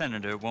the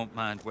senator won't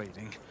mind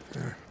waiting.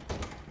 Yeah.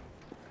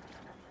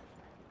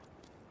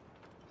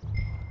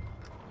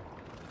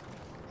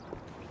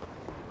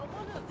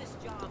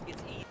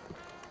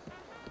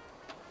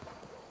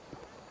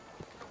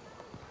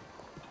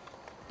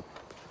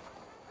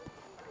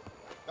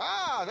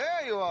 Ah,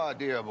 there you are,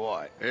 dear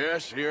boy.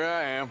 Yes, here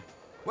I am.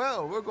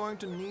 Well, we're going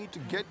to need to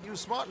get you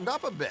smartened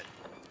up a bit.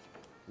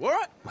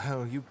 What?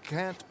 Well, you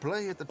can't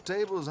play at the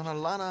tables on a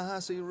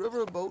Lannahechee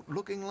riverboat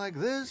looking like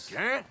this.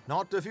 Can't?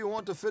 Not if you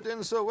want to fit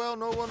in so well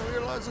no one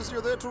realizes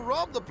you're there to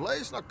rob the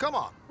place. Now, come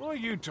on. What are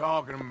you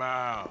talking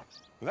about?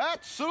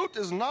 That suit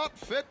is not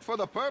fit for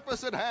the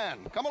purpose at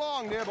hand. Come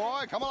along, dear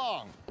boy, come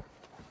along.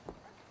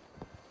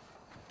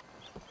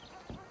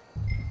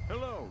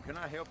 Hello, can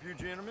I help you,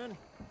 gentlemen?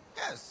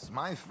 Yes,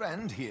 my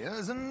friend here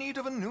is in need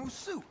of a new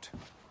suit.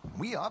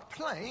 We are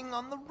playing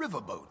on the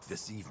riverboat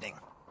this evening.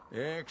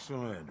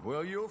 Excellent.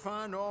 Well, you'll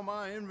find all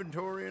my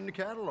inventory in the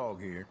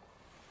catalog here.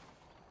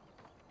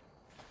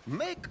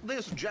 Make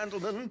this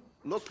gentleman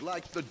look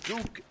like the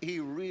Duke he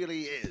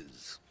really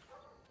is.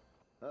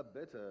 A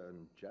bitter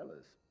and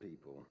jealous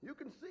people. You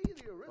can see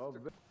the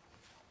aristocrat.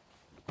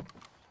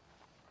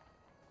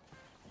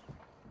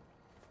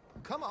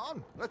 Come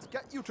on, let's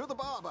get you to the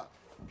barber.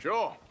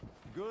 Sure.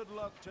 Good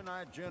luck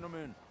tonight,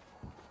 gentlemen.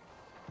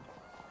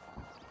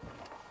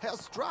 Herr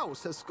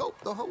Strauss has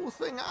scoped the whole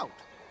thing out.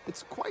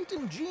 It's quite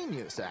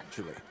ingenious,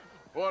 actually.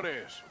 What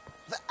is?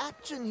 The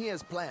action he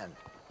has planned.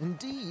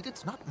 Indeed,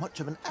 it's not much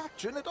of an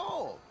action at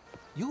all.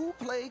 You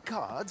play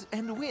cards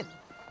and win.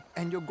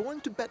 And you're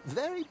going to bet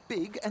very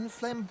big and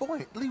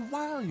flamboyantly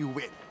while you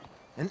win.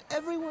 And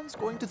everyone's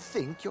going to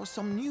think you're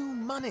some new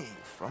money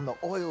from the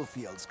oil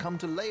fields come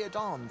to lay it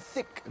on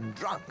thick and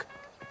drunk.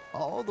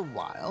 All the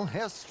while,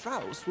 Herr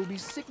Strauss will be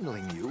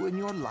signaling you in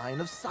your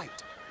line of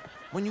sight.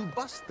 When you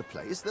bust the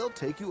place, they'll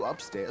take you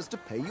upstairs to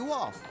pay you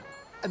off.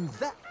 And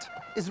that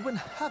is when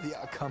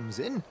Javier comes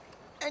in,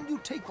 and you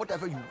take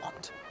whatever you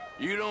want.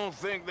 You don't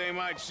think they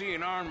might see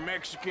an armed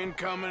Mexican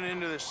coming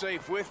into the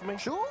safe with me?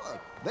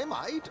 Sure, they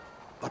might,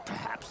 but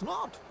perhaps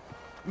not.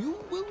 You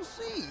will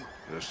see.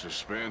 The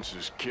suspense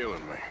is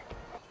killing me.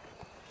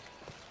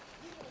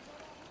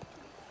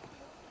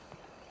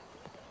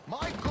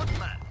 My good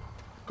man,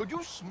 could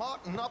you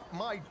smarten up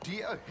my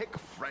dear hick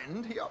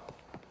friend here?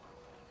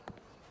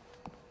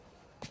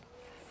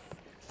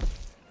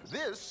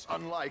 This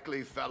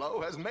unlikely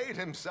fellow has made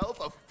himself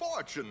a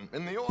fortune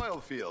in the oil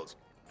fields.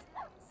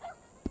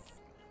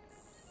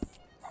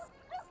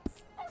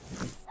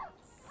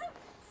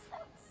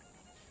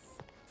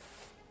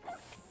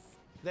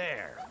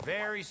 There,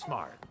 very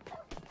smart.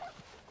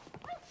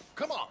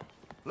 Come on,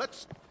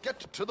 let's get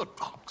to the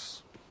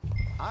docks.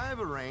 I've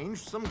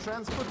arranged some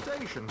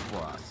transportation for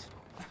us.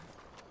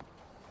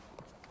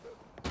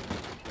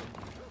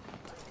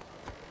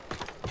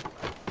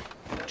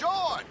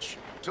 George,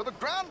 to the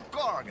Grand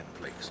Corrigan,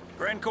 please.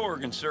 Grand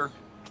Corrigan, sir.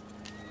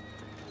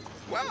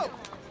 Well,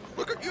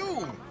 look at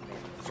you.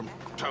 From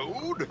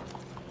Toad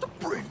to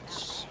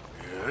Prince.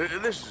 Yeah,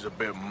 this is a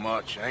bit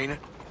much, ain't it?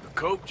 The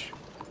coach?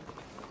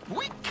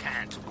 We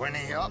can't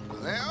whinny up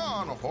there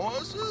on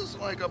horses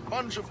like a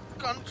bunch of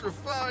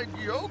countrified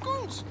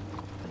yokels.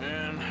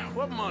 And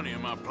what money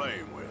am I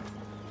playing with?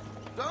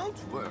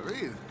 Don't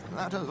worry,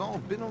 that has all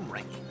been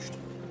arranged.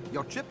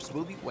 Your chips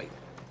will be waiting.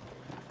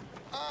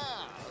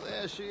 Ah,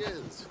 there she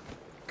is.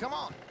 Come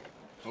on.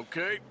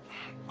 Okay.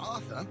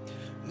 Arthur,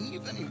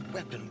 leave any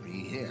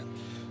weaponry here.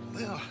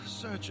 They'll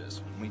search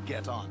us when we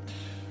get on.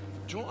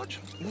 George,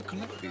 we'll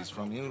collect these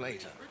from you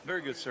later.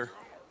 Very good, sir.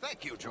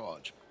 Thank you,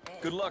 George.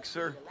 Good luck,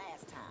 sir.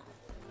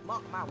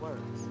 Mark my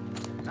words.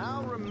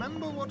 Now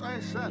remember what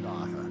I said,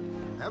 Arthur.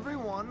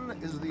 Everyone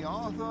is the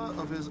author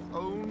of his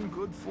own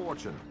good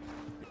fortune.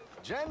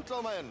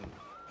 Gentlemen,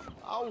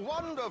 how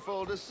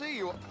wonderful to see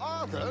you.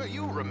 Arthur,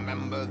 you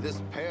remember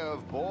this pair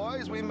of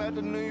boys we met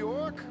in New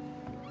York?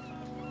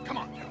 Come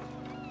on,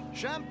 gentlemen.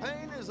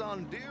 Champagne is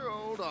on dear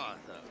old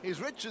Arthur. He's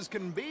rich as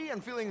can be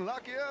and feeling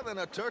luckier than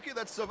a turkey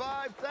that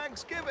survived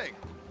Thanksgiving.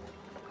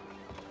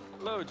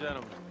 Hello,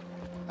 gentlemen.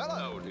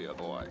 Hello, dear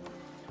boy.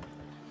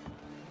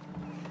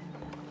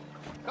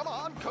 Come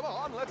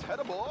on, let's head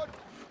aboard.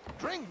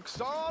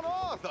 Drinks on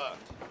Arthur.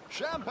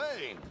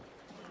 Champagne.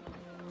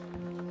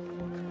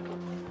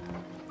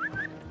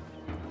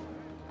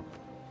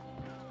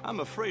 I'm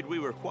afraid we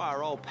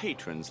require all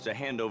patrons to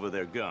hand over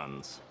their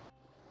guns.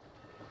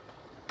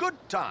 Good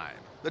time.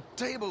 The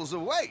tables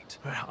await.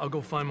 I'll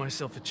go find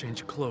myself a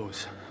change of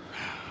clothes.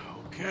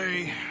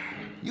 Okay.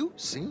 You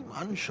seem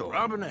unsure.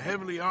 Robbing a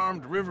heavily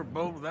armed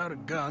riverboat without a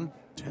gun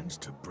tends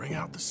to bring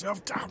out the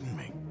self-doubt in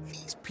me.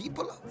 These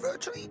people are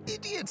virtually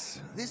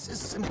idiots. This is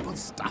simple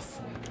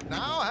stuff.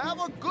 Now have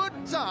a good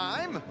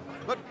time,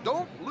 but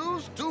don't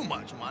lose too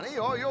much money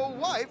or your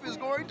wife is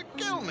going to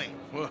kill me.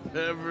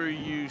 Whatever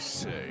you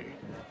say.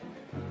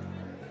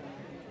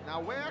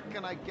 Now where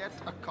can I get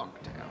a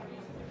cocktail?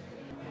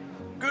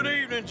 Good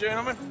evening,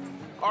 gentlemen.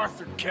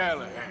 Arthur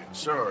Callahan.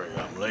 Sorry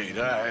I'm late.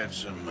 I had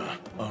some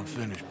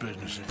unfinished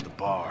business at the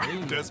bar.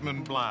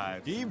 Desmond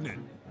Blythe.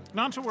 Evening.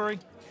 Not to worry.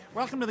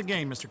 Welcome to the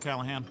game, Mr.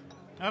 Callahan.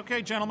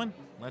 Okay, gentlemen,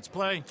 let's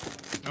play.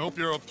 I hope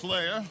you're a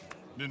player.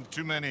 Been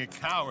too many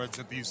cowards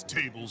at these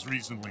tables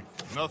recently.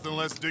 Nothing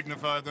less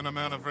dignified than a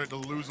man afraid to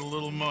lose a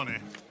little money.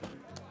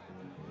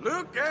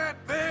 Look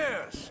at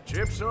this!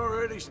 Chips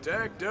already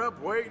stacked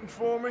up, waiting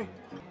for me.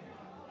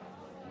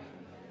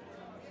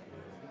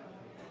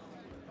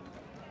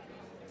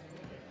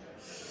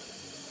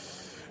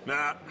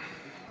 Nah,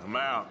 I'm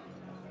out.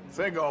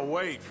 Think I'll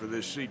wait for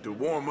this seat to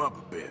warm up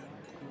a bit.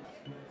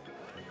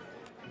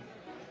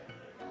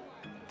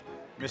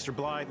 Mr.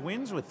 Blythe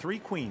wins with 3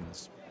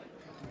 queens.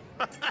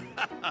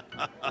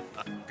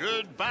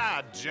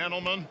 Goodbye,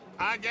 gentlemen.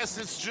 I guess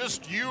it's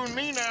just you and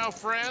me now,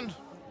 friend.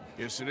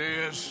 Yes, it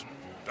is.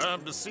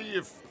 Time to see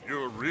if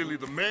you're really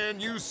the man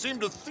you seem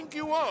to think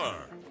you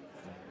are.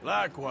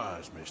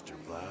 Likewise, Mr.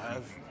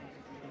 Blythe.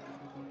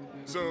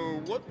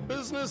 So, what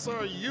business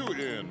are you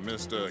in,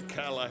 Mr.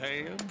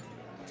 Callahan?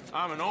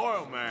 I'm an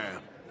oil man,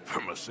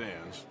 for my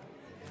sins.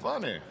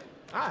 Funny,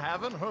 I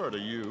haven't heard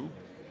of you.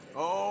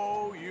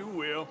 Oh, you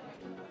will.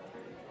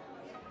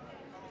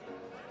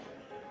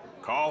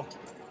 Call.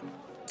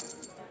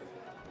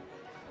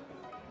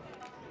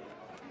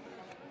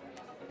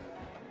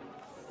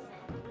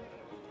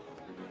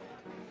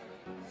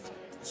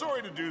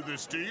 Sorry to do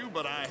this to you,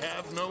 but I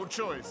have no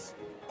choice.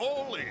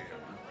 All in.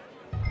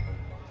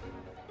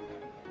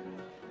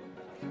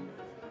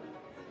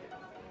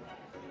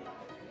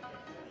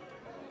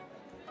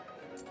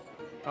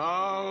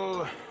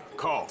 I'll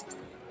call.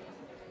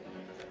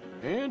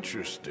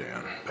 Interesting.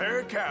 Pair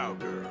of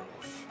cowgirls.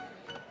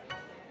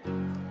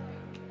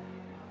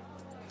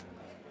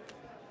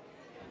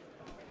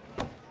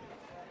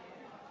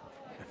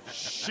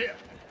 Shit.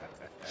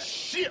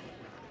 Shit.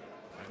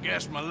 I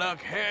guess my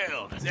luck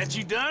held. That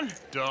you done?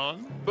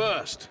 Done.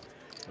 Bust.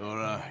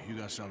 Or, you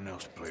got something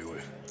else to play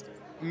with?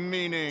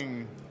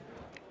 Meaning?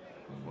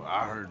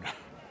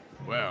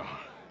 Well,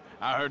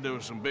 I heard there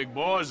was some big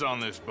boys on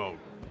this boat.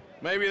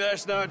 Maybe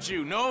that's not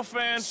you. No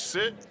offense.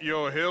 Sit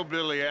your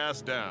hillbilly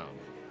ass down.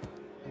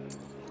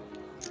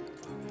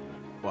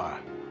 Why?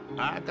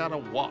 I got a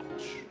watch.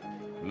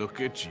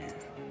 Look at you.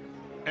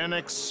 An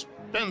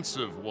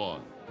expensive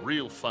one.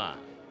 Real fine.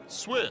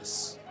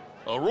 Swiss.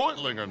 A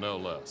Reutlinger, no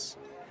less.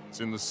 It's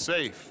in the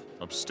safe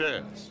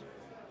upstairs.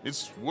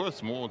 It's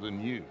worth more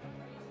than you.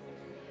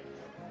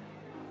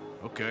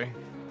 Okay.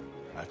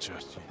 I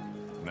trust you.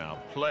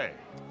 Now play.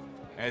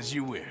 As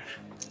you wish.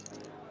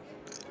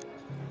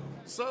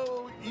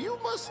 So, you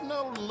must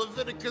know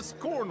Leviticus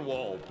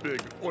Cornwall, big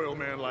oil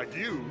man like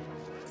you.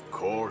 Of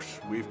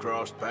course, we've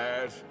crossed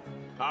paths.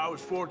 I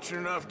was fortunate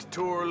enough to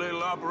tour a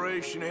little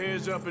operation of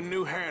his up in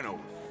New Hanover.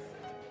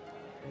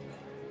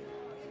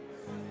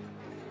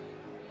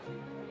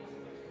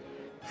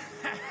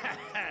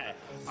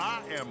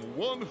 I am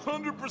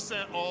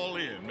 100% all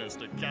in,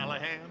 Mr.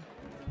 Callahan.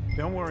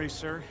 Don't worry,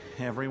 sir.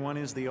 Everyone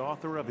is the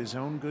author of his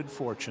own good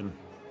fortune.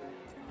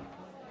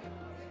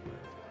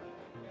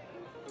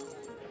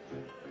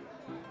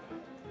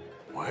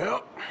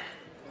 Well,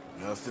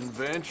 nothing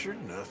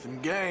ventured,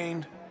 nothing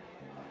gained.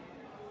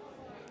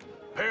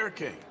 Pair of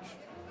kings.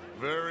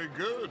 Very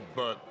good,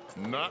 but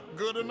not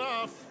good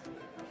enough.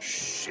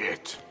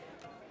 Shit.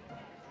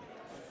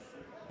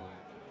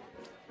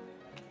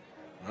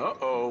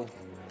 Uh-oh.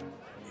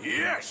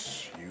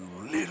 Yes, you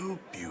little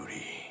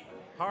beauty.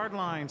 Hard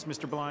lines,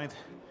 Mr. Blythe.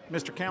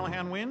 Mr.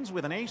 Callahan wins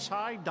with an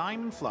ace-high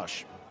diamond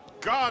flush.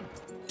 God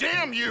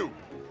damn you!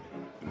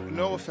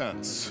 No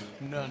offense.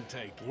 None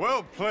taken.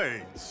 Well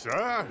played,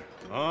 sir.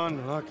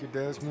 Unlucky,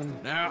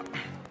 Desmond. Now,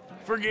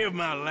 forgive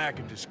my lack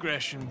of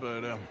discretion,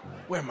 but,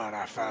 where might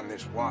I find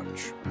this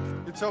watch?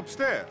 It's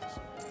upstairs.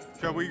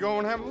 Shall we go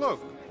and have a look?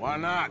 Why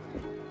not?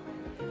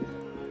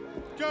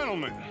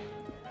 Gentlemen.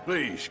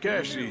 Please,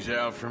 cash these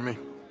out for me.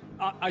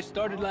 I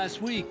started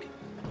last week.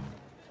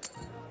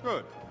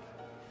 Good.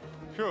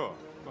 Sure.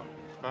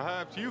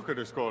 Perhaps you could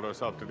escort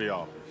us up to the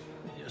office.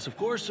 Yes, of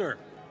course, sir.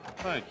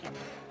 Thank you.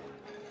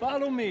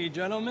 Follow me,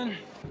 gentlemen.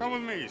 Come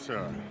with me,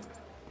 sir.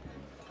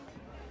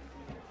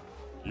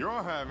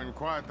 You're having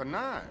quite the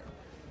night.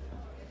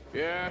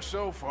 Yeah,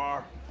 so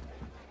far.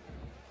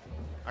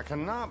 I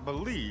cannot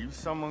believe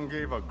someone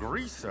gave a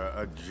greaser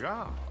a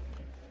job.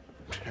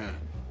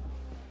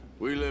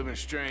 We live in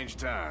strange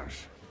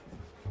times.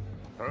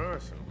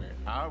 Personally,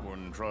 I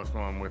wouldn't trust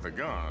one with a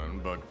gun,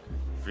 but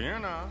fear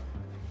not.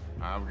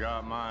 I've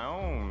got my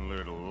own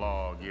little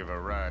lawgiver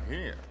right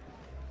here.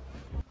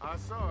 I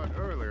saw it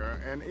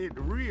earlier, and it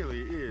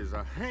really is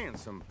a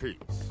handsome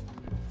piece.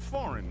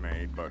 Foreign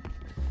made, but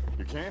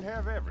you can't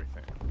have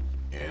everything.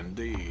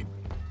 Indeed.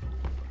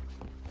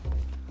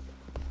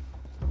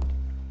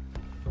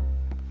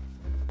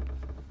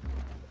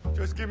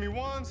 Just give me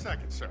 1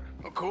 second, sir.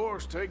 Of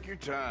course, take your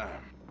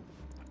time.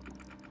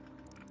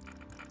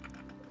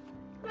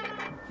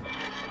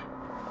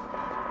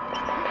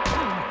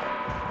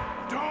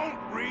 Don't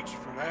reach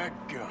for that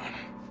gun.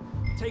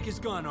 Take his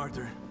gun,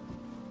 Arthur.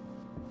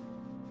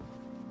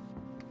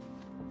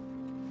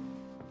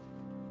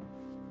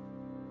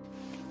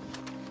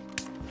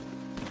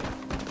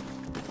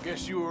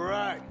 Guess you were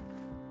right.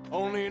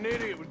 Only an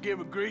idiot would give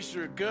a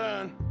greaser a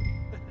gun.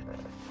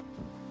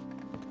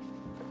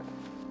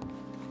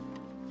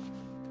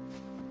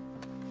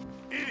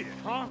 Idiot,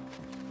 huh?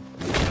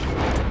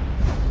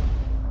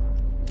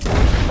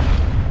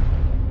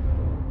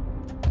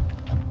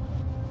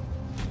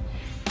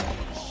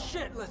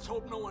 Shit, let's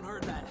hope no one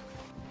heard that.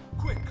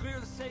 Quick, clear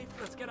the safe.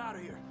 Let's get out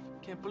of here.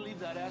 Can't believe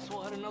that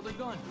asshole had another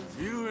gun.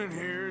 You in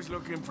here is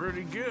looking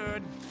pretty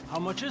good. How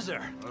much is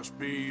there? Must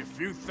be a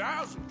few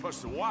thousand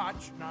plus the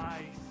watch.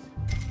 Nice.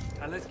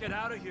 Now let's get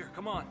out of here.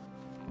 Come on.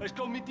 Let's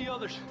go meet the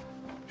others.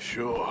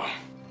 Sure.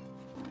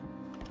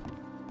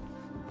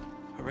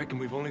 I reckon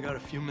we've only got a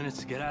few minutes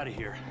to get out of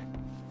here.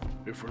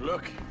 If we're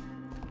lucky.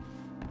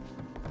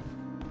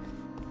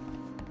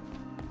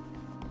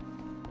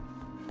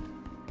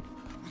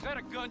 Was that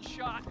a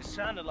gunshot? It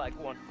sounded like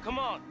one. Come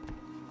on.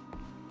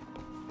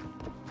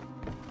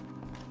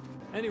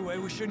 Anyway,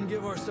 we shouldn't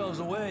give ourselves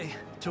away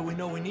till we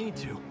know we need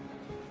to.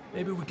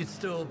 Maybe we could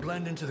still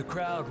blend into the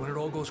crowd when it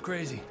all goes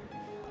crazy.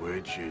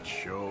 Which it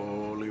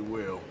surely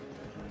will.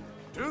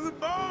 To the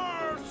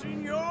bar,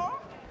 senor!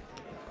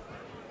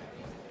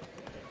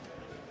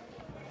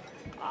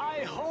 I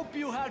hope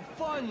you had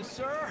fun,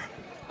 sir.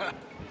 At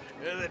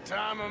the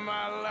time of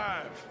my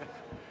life.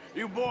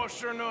 You boys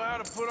sure know how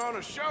to put on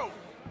a show.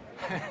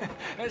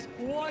 That's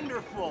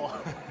wonderful.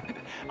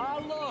 Ah,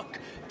 look,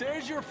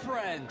 there's your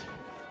friend.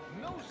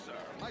 No, sir.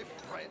 My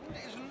friend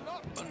is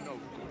not a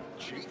no-good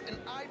cheat, and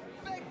I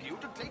beg you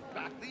to take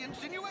back the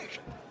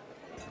insinuation.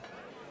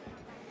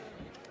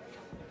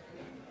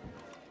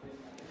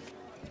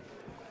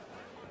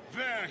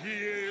 There he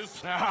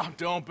is. Now,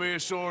 don't be a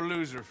sore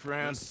loser,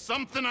 friend. There's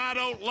something I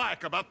don't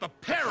like about the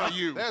pair of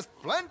you. There's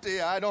plenty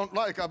I don't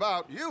like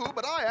about you,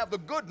 but I have the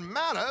good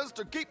manners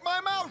to keep my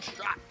mouth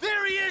shut.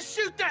 There he is!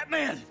 Shoot that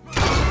man!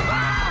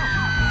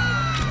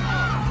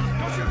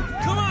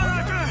 Come on,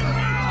 Arthur!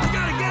 We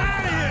gotta get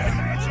out of here!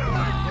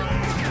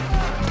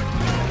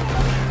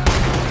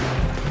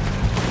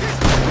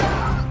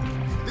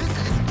 This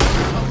is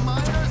a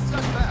minor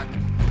setback.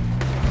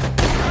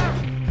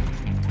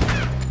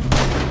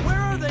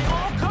 Where are they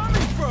all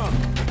coming from?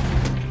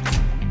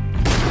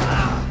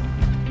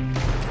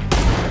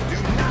 Do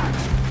not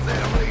let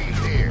him leave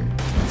here.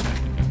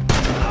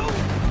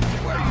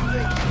 Where do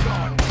you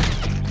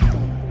think he's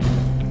going?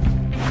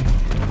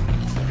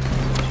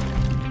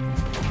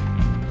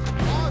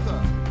 Arthur,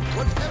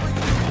 whatever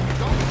you do,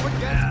 don't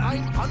forget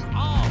I'm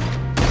unarmed.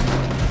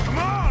 Come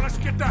on, let's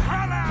get the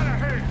hell out of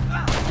here!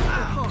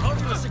 How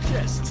do you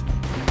suggest?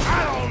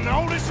 I don't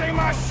know, this ain't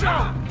my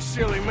show!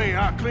 Silly me,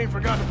 I clean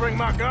forgot to bring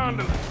my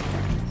gondola.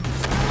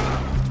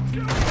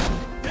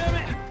 Damn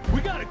it!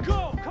 We gotta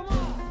go! Come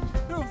on!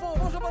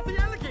 What about the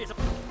alligator?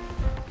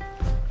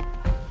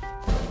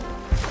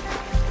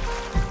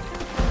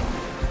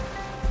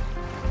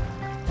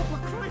 Oh, for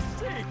Christ's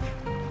sake!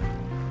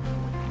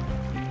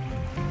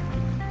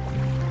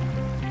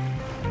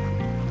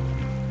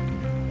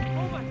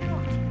 Oh my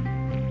God!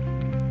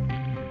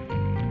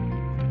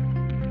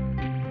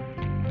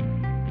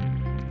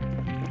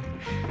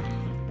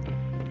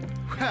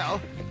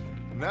 Well,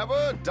 never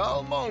a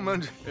dull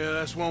moment. Yeah,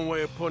 that's one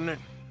way of putting it.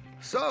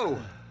 So,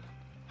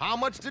 how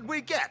much did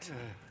we get?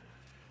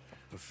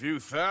 A few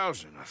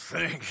thousand, I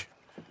think.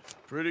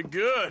 Pretty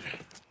good.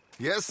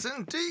 Yes,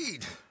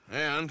 indeed.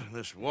 And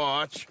this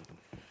watch,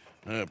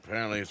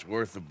 apparently it's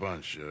worth a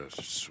bunch.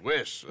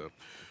 Swiss, a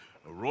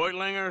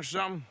Reutlinger or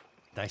something?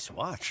 Nice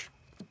watch.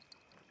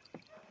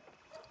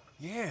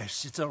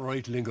 Yes, it's a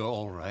Reutlinger,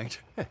 all right.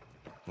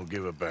 We'll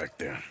give it back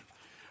then.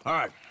 All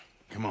right,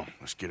 come on,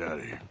 let's get out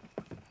of here.